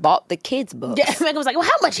books. I bought the kids' books. Yeah, Megan was like, well,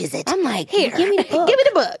 how much is it? I'm like, here, give me the book. Give me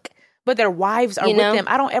the book. But their wives are with them.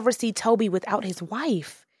 I don't ever see Toby without his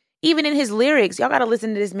wife. Even in his lyrics, y'all got to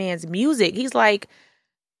listen to this man's music. He's like,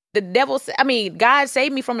 God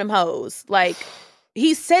saved me from them hoes. Like,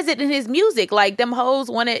 he says it in his music. Like, them hoes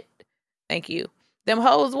wanted, thank you. Them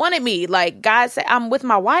hoes wanted me. Like, God said, I'm with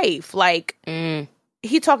my wife. Like,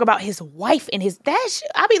 he talk about his wife and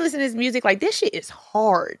I be listening to his music like, this shit is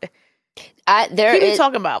hard. He be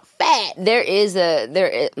talking about fat. There is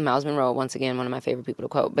Miles Monroe, once again, one of my favorite people to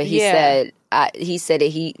quote, but he said that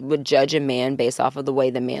he would judge a man based off of the way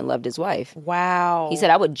the man loved his wife. Wow. He said,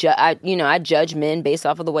 I judge men based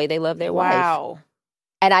off of the way they love their wife. Wow.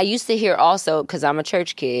 And I used to hear also, because I'm a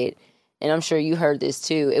church kid, and I'm sure you heard this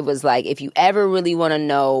too, it was like, if you ever really want to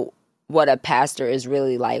know what a pastor is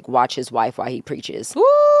really like, watch his wife while he preaches.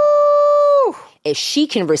 Woo! If she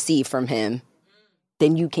can receive from him,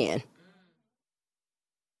 then you can.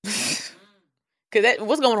 Because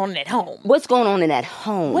what's going on in that home? What's going on in that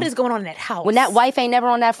home? What is going on in that house? When that wife ain't never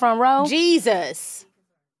on that front row? Jesus.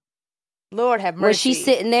 Lord have mercy. When she's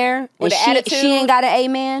sitting there with and she ain't got an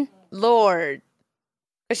amen? Lord.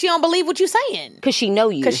 Because she don't believe what you saying. Because she know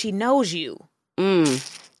you. Because she knows you. Ooh.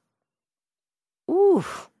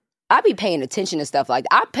 I be paying attention to stuff like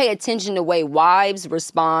that. I pay attention to the way wives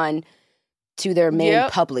respond to their men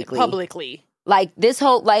publicly. Like this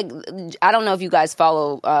whole, like, I don't know if you guys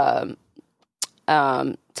follow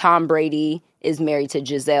Tom Brady is married to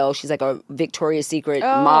Giselle. She's like a Victoria's Secret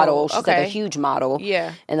model. She's like a huge model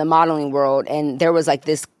in the modeling world. And there was like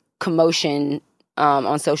this commotion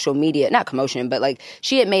on social media. Not commotion, but like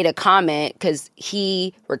she had made a comment because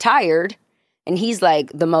he retired. And he's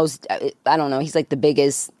like the most, I don't know, he's like the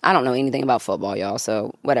biggest, I don't know anything about football, y'all,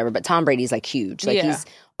 so whatever. But Tom Brady's like huge. Like he's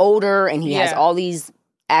older and he has all these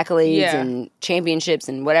accolades and championships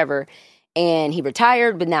and whatever. And he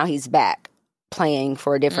retired, but now he's back playing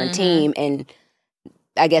for a different team. And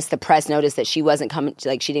I guess the press noticed that she wasn't coming,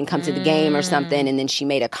 like she didn't come to the game or something. And then she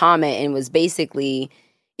made a comment and was basically,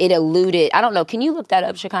 it alluded, I don't know, can you look that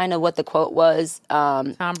up, Shekinah, what the quote was?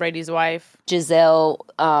 Tom Brady's wife. Giselle,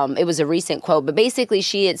 it was a recent quote, but basically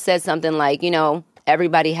she had said something like, you know,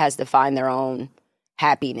 everybody has to find their own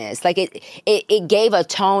happiness. Like it gave a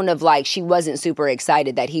tone of like she wasn't super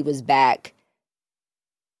excited that he was back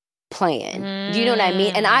playing. Do you know what I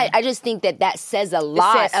mean? And I just think that says a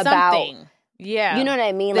lot about, you know what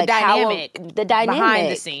I mean? The like dynamic. The dynamic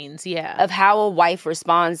behind the scenes, of how a wife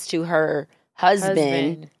responds to her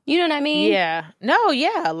husband. You know what I mean? Yeah. No,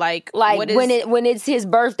 yeah. Like when it's his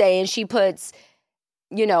birthday and she puts,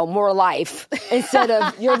 you know, more life instead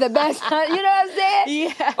of you're the best. You know what I'm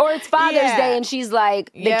saying? Yeah. Or it's Father's Day and she's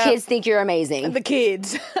like, the kids think you're amazing. The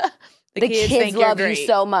kids. The kids love you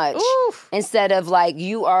so much. Oof. Instead of like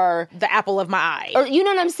you are the apple of my eye. Or you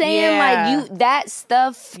know what I'm saying? Yeah. Like that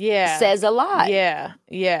stuff says a lot. Yeah.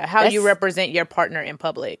 Yeah. How you represent your partner in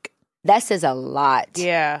public. That says a lot.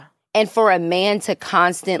 Yeah. And for a man to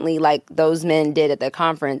constantly, like those men did at the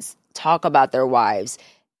conference, talk about their wives,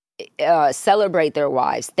 celebrate their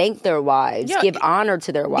wives, thank their wives, give honor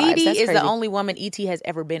to their wives. Dee Dee is the only woman E.T. has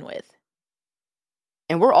ever been with.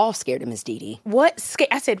 And we're all scared of Miss Dee Dee. What?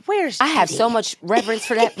 I said, where's I have so much reverence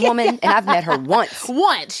for that woman, and I've met her once.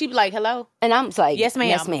 She'd be like, hello? And I'm like, yes, ma'am.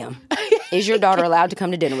 Yes, ma'am. Is your daughter allowed to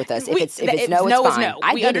come to dinner with us? If it's no, it's fine.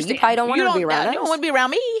 I get it. You probably don't want her to be around us. You don't want to be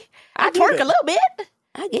around me. I twerk a little bit.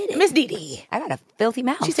 I get it. Miss Dee Dee. I got a filthy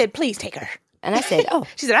mouth. She said, please take her. And I said, oh.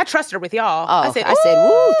 She said, I trust her with y'all. Oh, I said,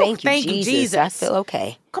 woo, thank you, Jesus. I feel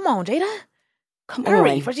okay. Come on, Jada. Come Hurry,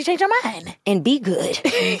 on. before she change her mind. And be good.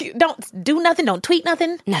 Don't do nothing. Don't tweet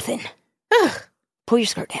nothing. Nothing. Pull your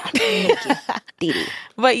skirt down. Thank you, Dee Dee.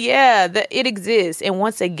 But yeah, it exists. And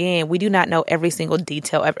once again, we do not know every single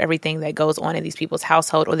detail of everything that goes on in these people's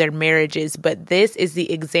household or their marriages. But this is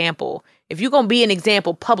the example. If you're going to be an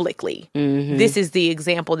example publicly, this is the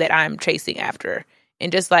example that I'm chasing after.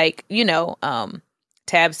 And just like, you know,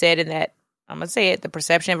 Tab said in that, I'm going to say it, the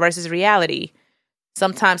perception versus reality.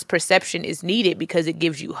 Sometimes perception is needed because it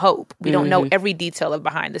gives you hope. We don't know every detail of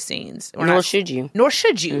behind the scenes. Nor should you. Nor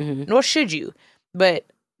should you. Nor should you. But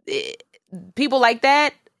people like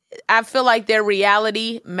that, I feel like their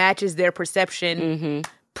reality matches their perception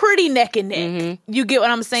pretty neck and neck. You get what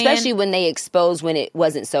I'm saying? Especially when they expose when it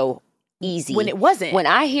wasn't so easy. When it wasn't. When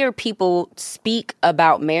I hear people speak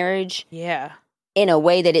about marriage in a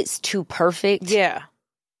way that it's too perfect. Yeah.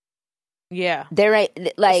 There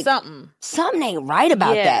ain't like something ain't right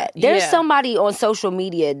about that. There's somebody on social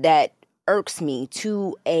media that irks me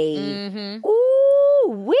to a ooh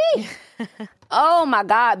wee. Oh my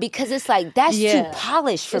God, because it's like that's too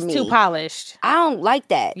polished for me. It's too polished. I don't like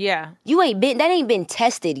that. Yeah. That ain't been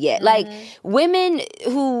tested yet. Like women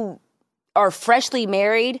who are freshly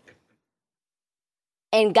married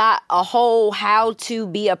and got a whole how to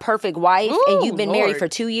be a perfect wife and you've been married for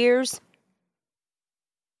 2 years.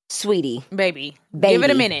 Sweetie. Baby. Give it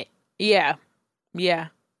a minute. Yeah.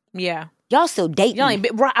 Y'all still dating. Y'all ain't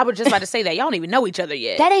been, I was just about to say that. Y'all don't even know each other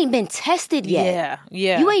yet. That ain't been tested yet.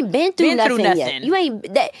 Yeah. You ain't been through nothing yet. You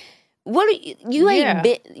ain't that. What are you ain't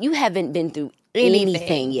been. You haven't been through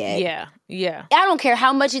anything yet. Yeah. I don't care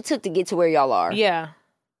how much it took to get to where y'all are. Yeah.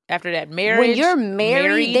 After that marriage. When you're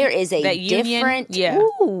married there is a different.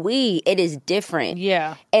 Union, it is different.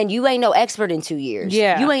 Yeah. And you ain't no expert in 2 years.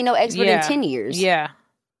 Yeah. You ain't no expert in 10 years. Yeah.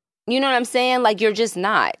 You know what I'm saying? Like you're just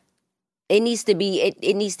not. It needs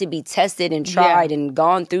to be tested and tried and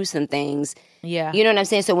gone through some things. Yeah. You know what I'm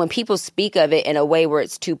saying? So when people speak of it in a way where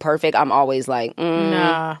it's too perfect, I'm always like,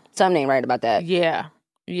 nah. Something ain't right about that. Yeah.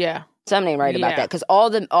 Yeah. Something ain't right about that. Because all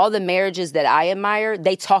the marriages that I admire,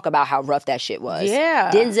 they talk about how rough that shit was.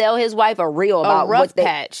 Yeah. Denzel, his wife, are real about rough what they...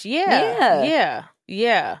 patch. Yeah. Yeah.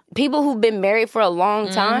 Yeah. People who've been married for a long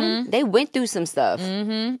time, they went through some stuff.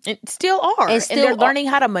 And still are. And they're learning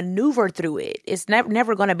how to maneuver through it. It's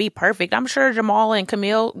never going to be perfect. I'm sure Jamal and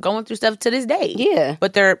Camille going through stuff to this day. Yeah.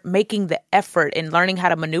 But they're making the effort and learning how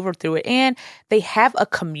to maneuver through it. And they have a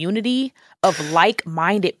community of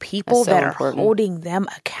like-minded people that are holding them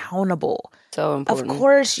accountable. So important. Of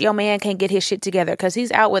course, your man can't get his shit together because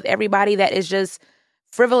he's out with everybody that is just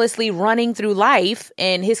frivolously running through life,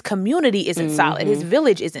 and his community isn't solid. His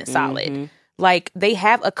village isn't solid. Like, they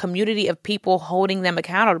have a community of people holding them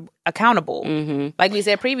accountable. Like we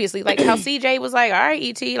said previously, like how CJ was like, all right,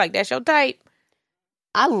 E.T., like, that's your type.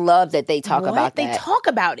 I love that they talk about that. They talk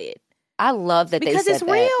about it. I love that because they said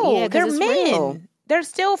it's real. Yeah, they're men. Real. They're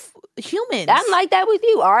still humans. I'm like that with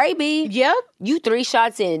you. All right, B. Yep. You 3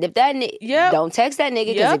 shots in. If that don't text that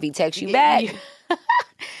nigga, because if he texts you back...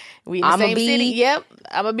 We in the same city. Yep.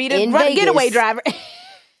 I'm going to be the getaway driver.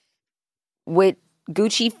 With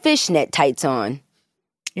Gucci fishnet tights on.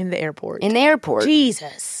 In the airport.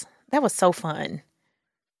 Jesus. That was so fun.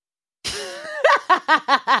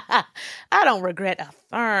 I don't regret a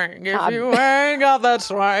thing. If you ain't got that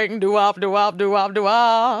swing, do-wop, do-wop, do-wop,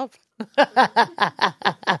 do-wop.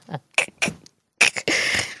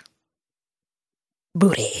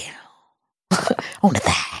 Booty. On the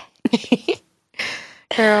thigh.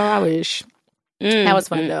 Girl, I wish. That was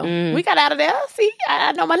fun, though. We got out of there. See,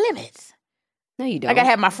 I know my limits. No, you don't. I got to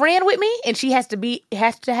have my friend with me, and she has to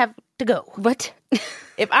have to go. What?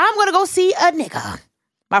 If I'm going to go see a nigga,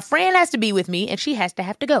 my friend has to be with me, and she has to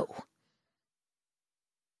have to go.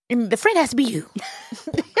 And the friend has to be you.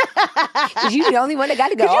 Because you the only one that got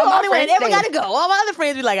to go. You're the only one that ever got to go. All my other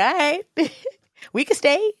friends be like, all right, we can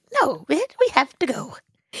stay. No, bitch, we have to go.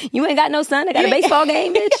 You ain't got no son that got a baseball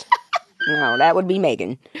game, bitch? No, that would be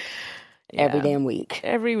Megan. Every damn week.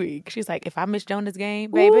 Every week. She's like, if I miss Jonah's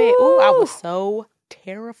game, baby, I was so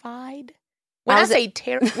terrified. When I say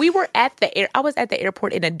we were at I was at the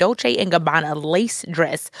airport in a Dolce & Gabbana lace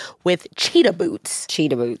dress with cheetah boots.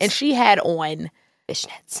 And she had on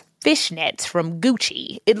fishnets from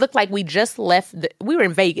Gucci. It looked like we just left we were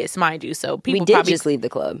in Vegas, mind you, so people just leave the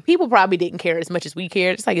club. People probably didn't care as much as we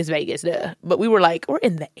cared. It's like it's Vegas, duh. But we were like, we're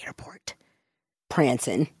in the airport.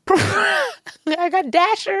 Prancing. I got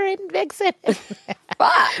Dasher and Vixen.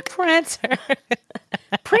 Fuck. Prancer.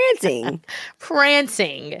 Prancing.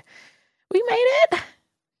 We made it.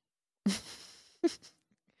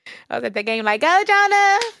 I was at the game like, go,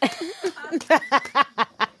 Jonah.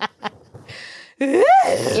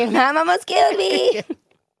 Your mom almost killed me.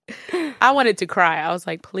 I wanted to cry. I was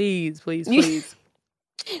like, please. You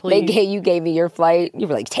gave me your flight. You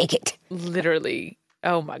were like, take it. Literally.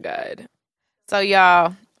 Oh, my God. So,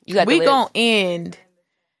 y'all, we gonna end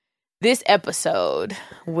this episode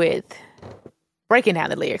with breaking down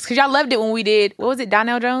the lyrics. Because y'all loved it when we did, what was it,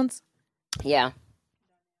 Donnell Jones? Yeah.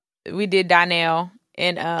 We did Donnell.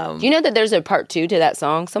 And do you know that there's a part 2 to that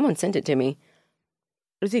song? Someone sent it to me.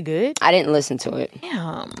 Was it good? I didn't listen to it.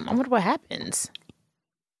 Damn. I wonder what happens.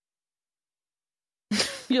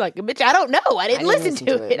 You're like, bitch, I don't know. I didn't listen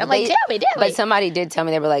to it. I'm like, tell me. But somebody did tell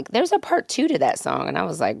me. They were like, there's a part 2 to that song. And I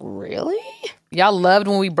was like, really? Y'all loved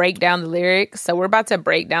when we break down the lyrics. So we're about to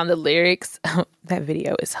break down the lyrics. That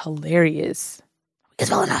video is hilarious. It's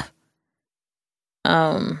well enough.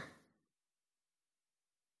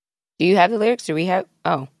 Do you have the lyrics? Do we have?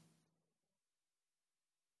 Oh,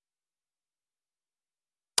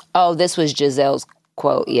 this was Giselle's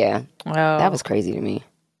quote. Yeah. Oh. That was crazy to me.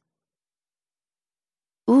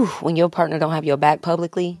 Ooh, when your partner don't have your back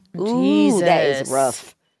publicly. Ooh, Jesus. That is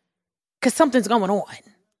rough. Because something's going on.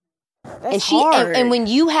 That's hard. And when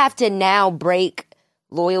you have to now break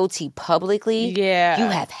loyalty publicly, you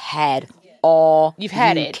have had all you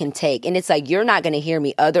can take. And it's like, you're not going to hear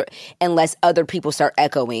me unless other people start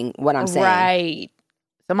echoing what I'm saying. Right.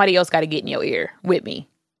 Somebody else got to get in your ear with me.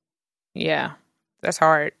 Yeah. That's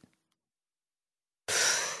hard.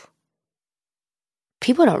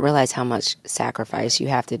 People don't realize how much sacrifice you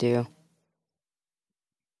have to do.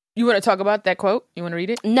 You want to talk about that quote? You want to read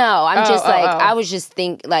it? No, I was just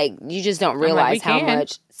you just don't realize how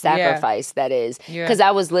much sacrifice that is. Because I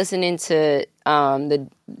was listening to the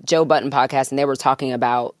Joe Budden podcast, and they were talking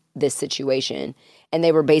about this situation. And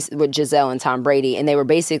they were with Giselle and Tom Brady, and they were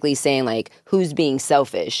basically saying, like, who's being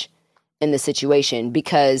selfish in the situation?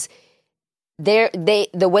 Because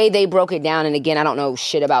the way they broke it down, and again, I don't know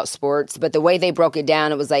shit about sports, but the way they broke it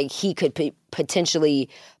down, it was like he could potentially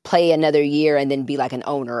play another year and then be like an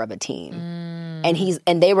owner of a team.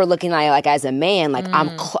 And they were looking like as a man, like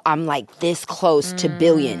I'm like this close to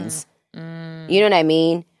billions. You know what I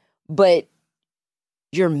mean? But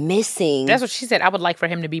you're missing. That's what she said. I would like for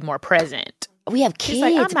him to be more present. We have kids,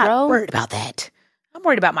 like, I'm not bro. worried about that. I'm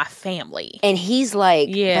worried about my family. And he's like,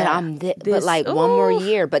 but like one more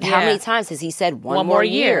year. But how many times has he said one more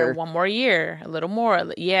year? 1 more year. A little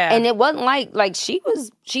more. Yeah. And it wasn't like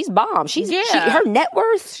she's bomb. Her net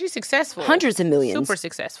worth. She's successful. Hundreds of millions. Super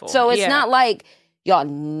successful. So it's not like y'all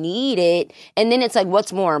need it. And then it's like,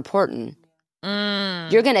 what's more important?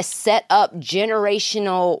 You're going to set up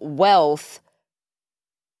generational wealth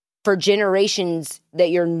for generations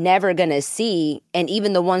that you're never going to see. And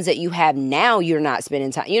even the ones that you have now, you're not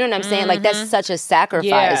spending time. You know what I'm saying? Like, that's such a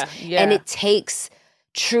sacrifice. Yeah. And it takes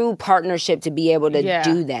true partnership to be able to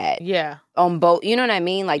do that. Yeah. On both. You know what I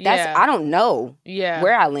mean? Like, that's, I don't know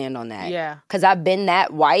where I land on that. Yeah. Because I've been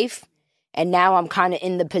that wife. And now I'm kind of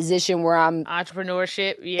in the position where I'm...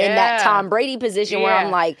 Entrepreneurship, in that Tom Brady position where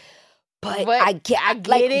I'm like, but I get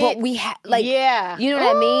it. But we have, like, you know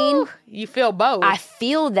what I mean? You feel both. I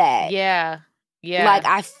feel that. Yeah. Like,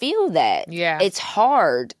 I feel that. Yeah. It's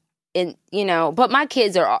hard. And, you know, but my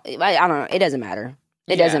kids are, I don't know. It doesn't matter.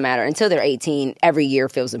 It doesn't matter. Until they're 18, every year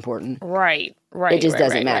feels important. Right. It just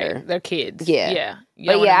doesn't matter. Right. They're kids. Yeah.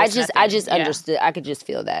 But I just understood. I could just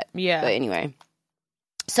feel that. Yeah. But anyway.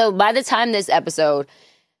 So by the time this episode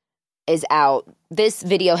is out, this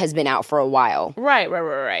video has been out for a while. Right.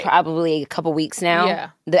 Probably a couple weeks now. Yeah.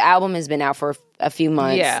 The album has been out for a few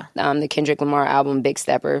months. Yeah. The Kendrick Lamar album, Big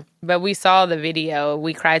Stepper. But we saw the video.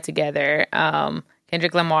 We cried together.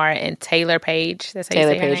 Kendrick Lamar and Taylor Page. That's how you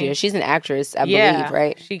say her name? Yeah. She's an actress, I believe,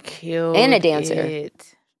 right? She killed and a dancer.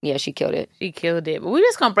 It. Yeah, she killed it. She killed it. But we're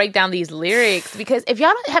just going to break down these lyrics because if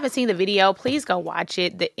y'all haven't seen the video, please go watch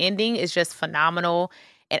it. The ending is just phenomenal.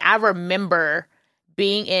 And I remember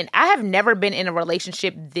I have never been in a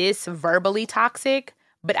relationship this verbally toxic,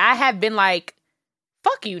 but I have been like,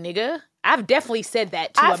 fuck you, nigga. I've definitely said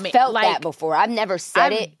that to a man. I've felt that before. I've never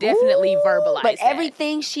said it. Definitely verbalized but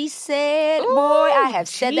everything she said, boy, I have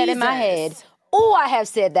said that in my head. Oh, I have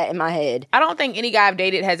said that in my head. I don't think any guy I've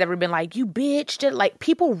dated has ever been like, you bitch. Like,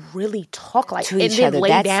 people really talk like to and each then other.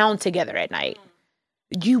 Lay down together at night.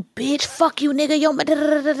 You bitch, fuck you, nigga, yo,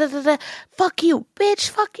 fuck you, bitch,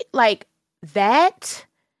 fuck you. Like, that,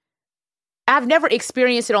 I've never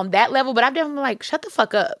experienced it on that level, but I've definitely been like, shut the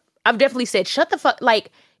fuck up. I've definitely said, shut the fuck,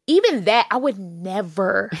 like, even that, I would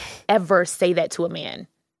never, ever say that to a man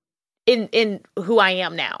in who I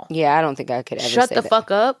am now. Yeah, I don't think I could ever shut say the that.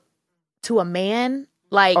 fuck up to a man,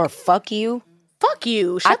 like. Or fuck you. Fuck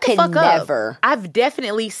you, shut the fuck up. Never. I've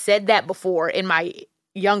definitely said that before in my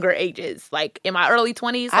younger ages, like in my early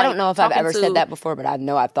 20s. I don't know if I've ever said that before, but I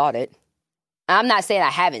know I've thought it. I'm not saying I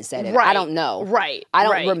haven't said it. Right. I don't know. Right.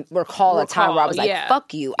 I don't recall a time where I was like,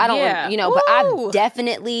 fuck you. I don't, but I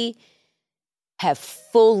definitely have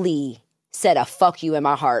fully said a fuck you in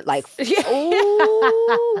my heart. Like, ooh,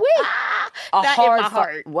 wait. Not hard in my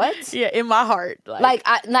heart. What? Yeah, in my heart.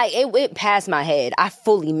 It passed my head. I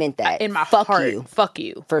fully meant that. In my fuck heart. You. Fuck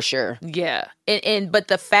you. For sure. Yeah. But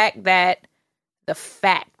the fact that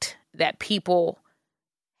people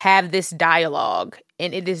have this dialogue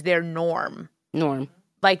and it is their norm.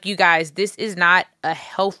 Like, you guys, this is not a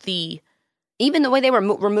healthy. Even the way they were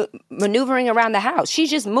maneuvering around the house, she's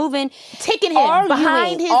just moving, taking him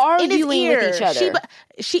behind arguing in his ear. with each other.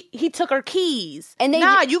 He took her keys, and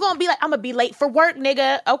you gonna be like, I'm gonna be late for work,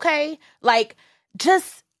 nigga. Okay, like,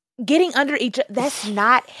 just getting under each other. That's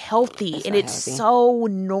not healthy, and it's so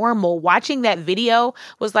normal. Watching that video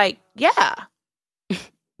was like, yeah.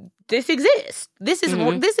 This exists. This is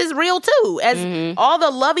real too. As all the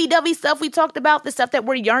lovey-dovey stuff we talked about, the stuff that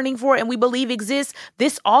we're yearning for and we believe exists,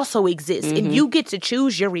 this also exists. And you get to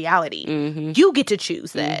choose your reality. You get to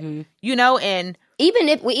choose that. You know, and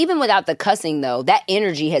even without the cussing though, that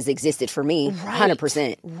energy has existed for me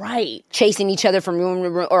 100%. Right. Chasing each other from room to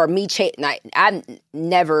room, or me I've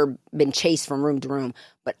never been chased from room to room,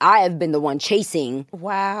 but I have been the one chasing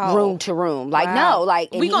room to room. Like, no, like,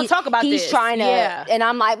 we gonna talk about he's this. Trying to, and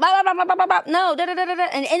I'm like, blah, blah, blah, blah, blah, blah, no, da, da, da, da, da.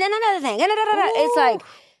 And then another thing, da, da, da, da. It's like,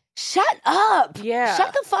 shut up. Yeah.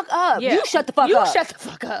 Shut the fuck up. Yeah. You shut the fuck up. You shut the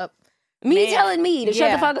fuck up. Me telling me to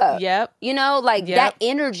shut the fuck up. Yep. You know, like, that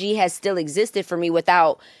energy has still existed for me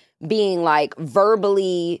without being, like,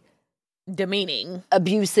 verbally demeaning,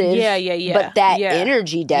 abusive. Yeah. But that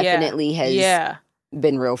energy definitely has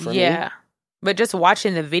been real for me. Yeah. But just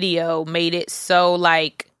watching the video made it so,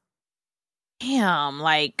 like, damn,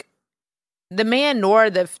 like, the man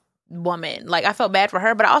nor the woman. Like, I felt bad for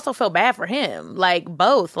her, but I also felt bad for him. Like,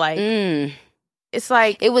 both. Like, it's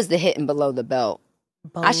like... It was the hitting below the belt.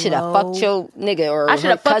 I should have fucked your nigga or I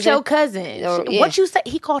should have fucked your cousin. Or, What you say?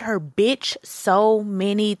 He called her bitch so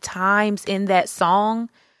many times in that song.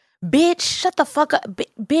 Bitch, shut the fuck up.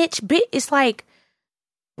 Bitch. It's like,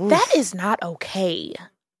 that is not okay.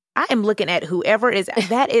 I am looking at whoever is...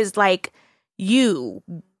 That is like you...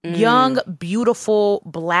 young, beautiful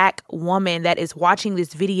black woman that is watching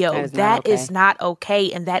this video. That is not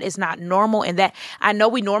okay, and that is not normal. And that, I know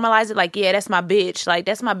we normalize it like, yeah, that's my bitch. Like,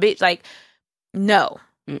 that's my bitch. Like, no.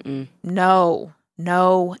 No,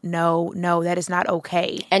 that is not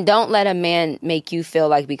okay. And don't let a man make you feel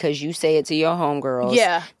like because you say it to your homegirls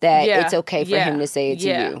that it's okay for him to say it to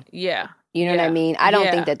you. Yeah. You know what I mean? I don't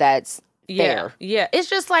think that that's fair. Yeah. It's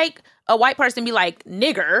just like a white person be like,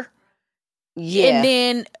 nigger. Yeah. And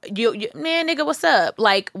then, man, nigga, what's up?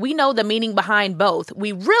 Like, we know the meaning behind both.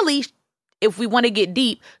 We really, if we want to get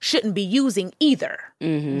deep, shouldn't be using either.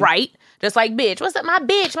 Right? Just like, bitch, what's up? My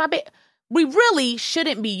bitch. We really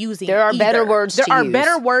shouldn't be using There are either. better words to use. There are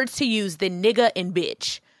better words to use than nigga and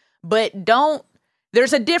bitch. But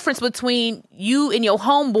there's a difference between you and your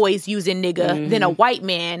homeboys using nigga than a white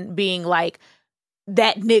man being like,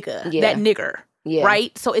 that nigga, that nigger. Yeah.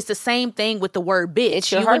 Right? So it's the same thing with the word bitch.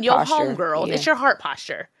 It's your you heart and your posture. homegirl. Yeah. It's your heart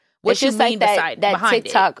posture. What it's you just mean like that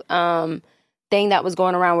TikTok thing that was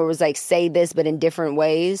going around where it was like, say this, but in different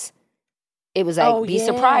ways. It was like, be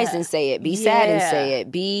surprised and say it. Be sad and say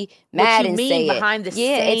it. Be mad and say it. Behind the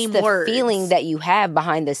same it's the words. feeling that you have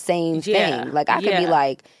behind the same thing. Like, I could be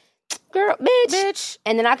like, girl, bitch.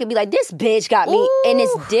 And then I could be like, this bitch got me. And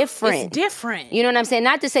it's different. It's different. You know what I'm saying?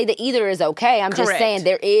 Not to say that either is okay. I'm just saying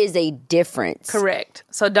there is a difference. Correct.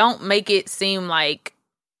 So don't make it seem like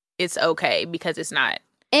it's okay because it's not.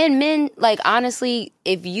 And men, like, honestly,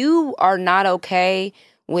 if you are not okay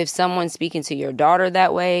with someone speaking to your daughter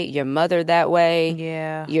that way, your mother that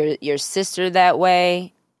way, your sister that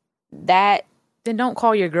way, then don't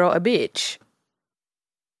call your girl a bitch.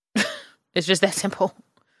 It's just that simple.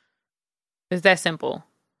 It's that simple.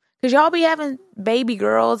 Because y'all be having baby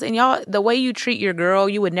girls, and the way you treat your girl,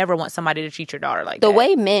 you would never want somebody to treat your daughter like that. The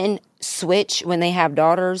way men switch when they have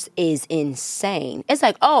daughters is insane. It's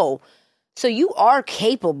like, oh, so you are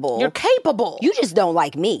capable. You're capable. You just don't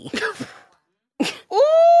like me.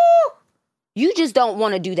 Ooh. You just don't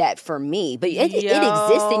want to do that for me. But it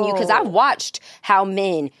exists in you because I've watched how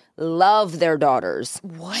men love their daughters.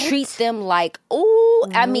 What? Treat them like,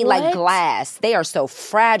 like glass. They are so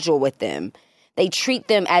fragile with them. They treat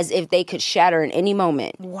them as if they could shatter in any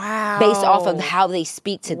moment. Wow. Based off of how they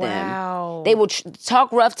speak to them. They will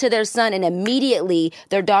talk rough to their son and immediately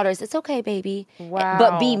their daughters, it's okay, baby.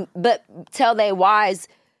 Wow. But tell their wives,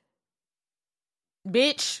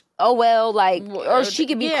 bitch. Oh, well, like, or she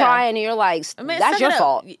could be crying and you're like, that's your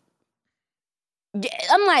fault.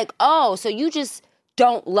 I'm like, oh, so you just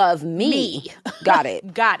don't love me. Got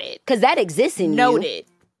it. Got it. Because that exists in you. Noted.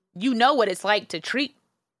 You know what it's like to treat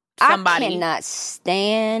somebody. I cannot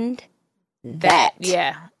stand that.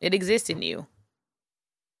 Yeah, it exists in you.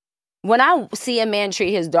 When I see a man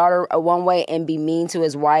treat his daughter one way and be mean to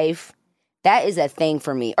his wife, that is a thing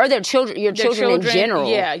for me. Or your children in general.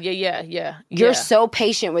 Yeah. You're so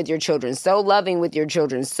patient with your children, so loving with your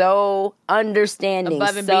children, so understanding.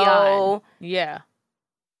 Above and beyond. Yeah.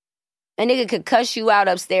 A nigga could cuss you out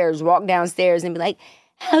upstairs, walk downstairs and be like,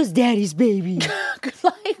 how's daddy's baby?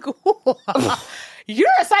 Like, you're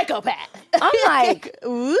a psychopath. I'm like,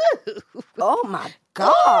 ooh, oh my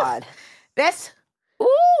God. That's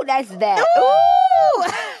that. Ooh.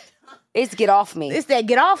 It's get off me. It's that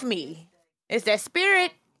get off me. It's that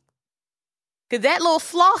spirit. Because that little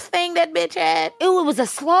sloth thing that bitch had. Ooh, it was a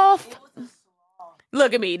sloth.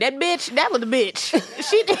 Look at me. That bitch, that was a bitch.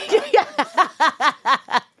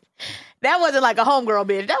 That wasn't like a homegirl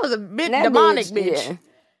bitch. That was a demonic bitch. Yeah.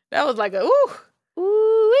 That was like a,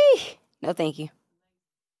 ooh-wee. No, thank you.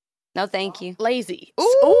 No, thank you. Lazy.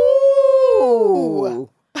 Ooh.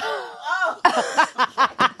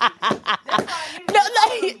 No,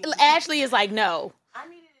 Ashley is like, no.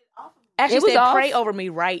 Ashley said, off. Pray over me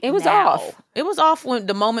right now. It was off. It was off when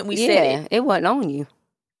the moment we said it. It wasn't on you.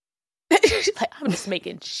 She's like, I'm just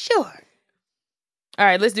making sure. All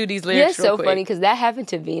right, let's do these lyrics real quick. Funny because that happened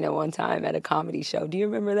to Vina one time at a comedy show. Do you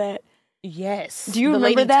remember that? Yes. Do you remember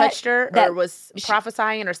the lady that? Touched her or was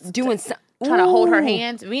prophesying or trying to hold her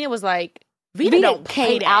hands? Vina was like, Vina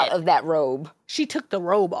came out of that robe. She took the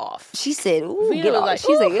robe off. She said, "Ooh, get off."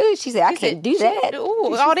 She's like, "Ooh." She said, "I can't do that."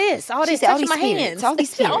 Ooh, all this, touching my hands, all these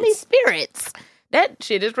spirits, all these spirits. That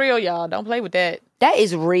shit is real, y'all. Don't play with that. That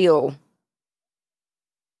is real.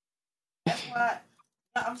 why.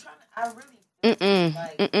 No, I'm trying to. I really.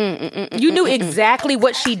 You knew exactly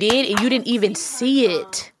what she did, and you didn't even see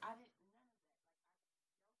it.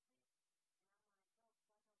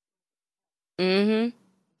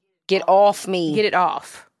 Get off me. Get it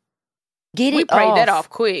off. We prayed that off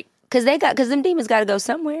quick. Cause them demons gotta go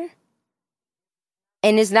somewhere.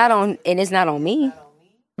 And it's not on me.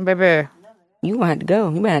 Baby. You gonna have to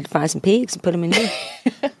go. You might have to find some pigs and put them in there.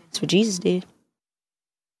 That's what Jesus did.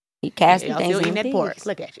 He cast things still in eating that pigs. pork.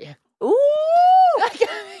 Look at you. Ooh.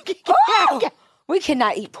 Oh, we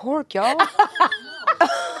cannot eat pork, y'all.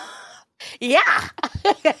 Yeah.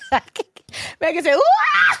 Megan said, ooh.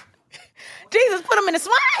 Jesus put him in a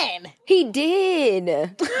swine. He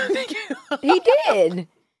did. He did.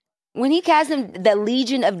 When he cast the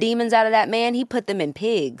legion of demons out of that man, he put them in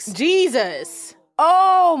pigs. Jesus.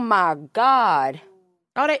 Oh, my God.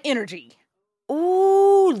 All that energy.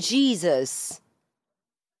 Ooh, Jesus.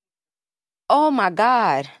 Oh, my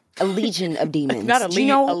God. A legion of demons. Not a legion.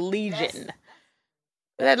 A legion. Is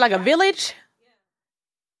that like a village?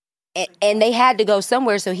 And they had to go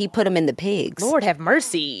somewhere, so he put them in the pigs. Lord have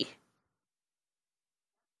mercy.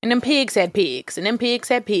 And them pigs had pigs. And them pigs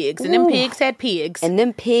had pigs. And them pigs had pigs. And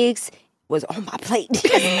them pigs was on my plate.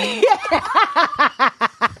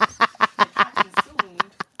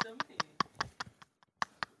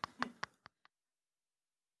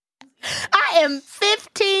 I am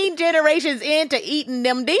 15 generations into eating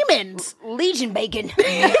them demons. Legion bacon.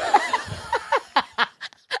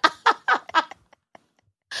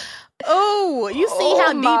 Oh, you see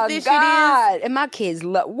how deep this shit is? And my kids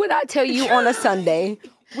love. What I tell you on a Sunday,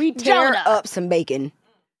 we tear up some bacon.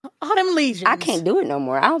 All them legions. I can't do it no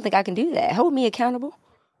more. I don't think I can do that. Hold me accountable.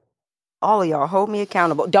 All of y'all, hold me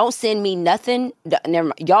accountable. Don't send me nothing. Never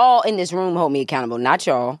mind. Y'all in this room hold me accountable, not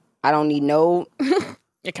y'all. I don't need no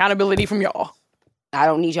accountability from y'all. I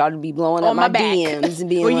don't need y'all to be blowing up my DMs and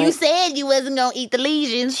being well, like, you said you wasn't going to eat the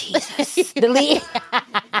legions. Jesus.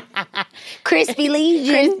 Crispy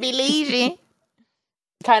legion. Crispy legion.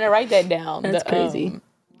 Kind of write that down. That's crazy.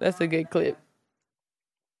 That's a good clip.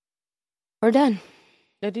 We're done.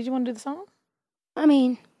 Did you want to do the song? I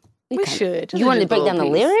mean, we should. You wanted to break down the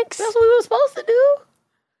lyrics? That's what we were supposed to do.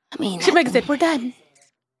 I mean, she make it say, we're done.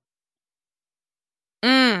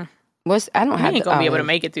 I don't have. We ain't gonna be able to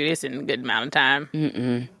make it through this in a good amount of time.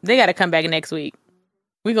 They got to come back next week.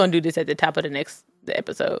 We're gonna do this at the top of the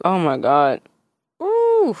episode. Oh my God.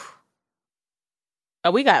 Ooh. Oh,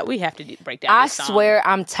 we have to break down this song. Swear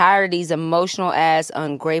I'm tired of these emotional ass,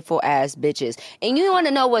 ungrateful ass bitches. And you want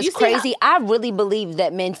to know what's crazy? I really believe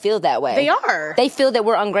that men feel that way. They are. They feel that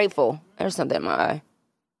we're ungrateful. There's something in my eye.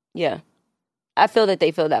 Yeah. I feel that they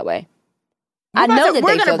feel that way. I know that we're they feel that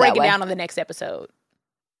way. We're going to break it down on the next episode.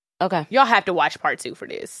 Okay. Y'all have to watch part 2 for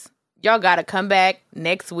this. Y'all got to come back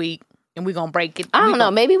next week and we're going to break it. I don't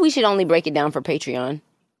know. Maybe we should only break it down for Patreon.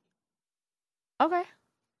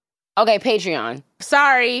 Okay, Patreon.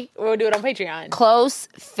 Sorry. We'll do it on Patreon. Close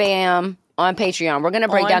fam on Patreon. We're going to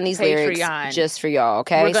break down these lyrics just for y'all,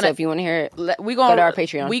 okay? So if you want to hear it, go to our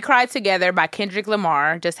Patreon. We Cried Together by Kendrick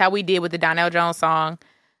Lamar, just how we did with the Donnell Jones song.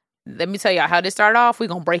 Let me tell y'all how this started off. We're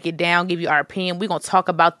going to break it down, give you our opinion. We're going to talk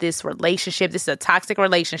about this relationship. This is a toxic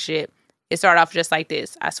relationship. It started off just like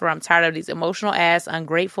this. I swear I'm tired of these emotional ass,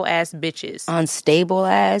 ungrateful ass bitches. Unstable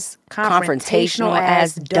ass, confrontational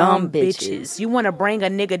ass, dumb bitches. You want to bring a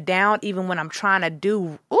nigga down even when I'm trying to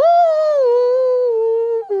do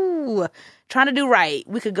right.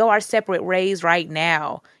 We could go our separate ways right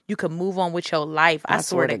now. You could move on with your life. I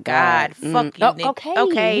swear to God. Fuck you, nigga.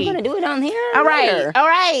 Okay. You're going to do it on here? All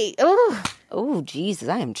right. Ooh, Jesus,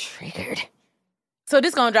 I am triggered. So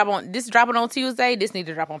this dropping on Tuesday. This need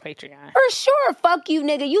to drop on Patreon. For sure. Fuck you,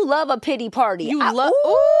 nigga. You love a pity party. You love.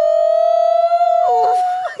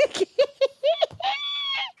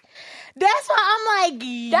 That's why I'm like,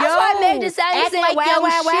 that's why Meg decided to say, like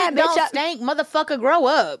wow, shit don't stink, motherfucker. Grow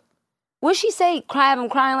up. What'd she say? I'm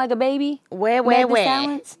crying like a baby. Where?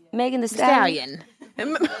 Megan Thee Stallion.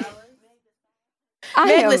 Megan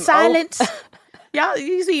the Silence. Y'all,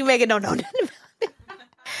 you see, Megan don't know nothing.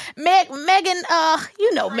 Megan,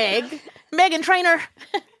 you know Megan Trainor.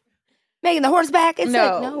 Megan the horseback.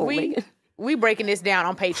 We breaking this down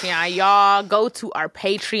on Patreon. Y'all go to our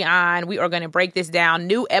Patreon. We are going to break this down.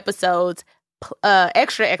 New episodes,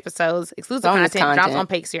 extra episodes, exclusive content drops on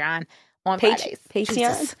Patreon on Fridays.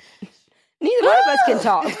 Patreon. Neither one of us can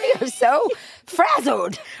talk. We are so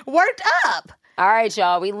frazzled. Worked up. All right,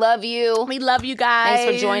 y'all. We love you. We love you guys.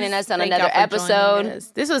 Thanks for joining us on another episode.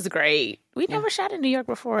 This was great. We never shot in New York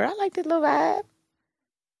before. I like this little vibe.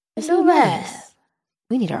 It's so nice.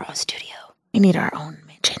 We need our own studio. We need our own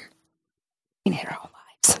mansion. We need our own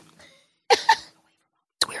lives.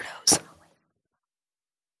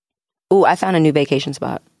 Ooh, I found a new vacation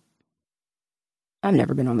spot. I've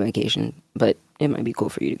never been on vacation, but it might be cool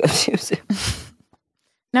for you to go to.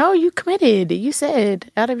 No, you committed. You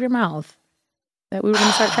said out of your mouth that we were going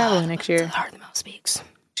to start traveling next year. The heart of the mouth speaks.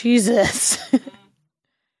 Jesus.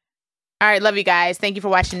 All right, love you guys. Thank you for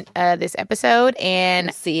watching this episode,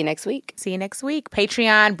 and see you next week.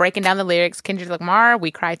 Patreon, breaking down the lyrics. Kendrick Lamar,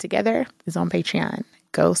 We Cry Together is on Patreon.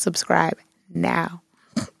 Go subscribe now.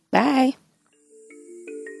 Bye.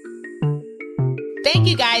 Thank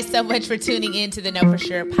you guys so much for tuning in to the Know For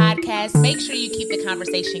Sure podcast. Make sure you keep the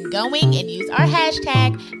conversation going and use our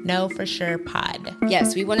hashtag KnowForSurePod.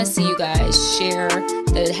 Yes, we want to see you guys share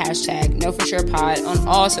the hashtag KnowForSurePod on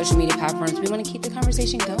all social media platforms. We want to keep the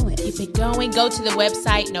conversation going. Keep it going. Go to the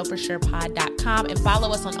website, KnowForSurePod.com, and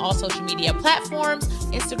follow us on all social media platforms,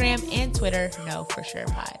 Instagram and Twitter,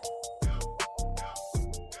 KnowForSurePod.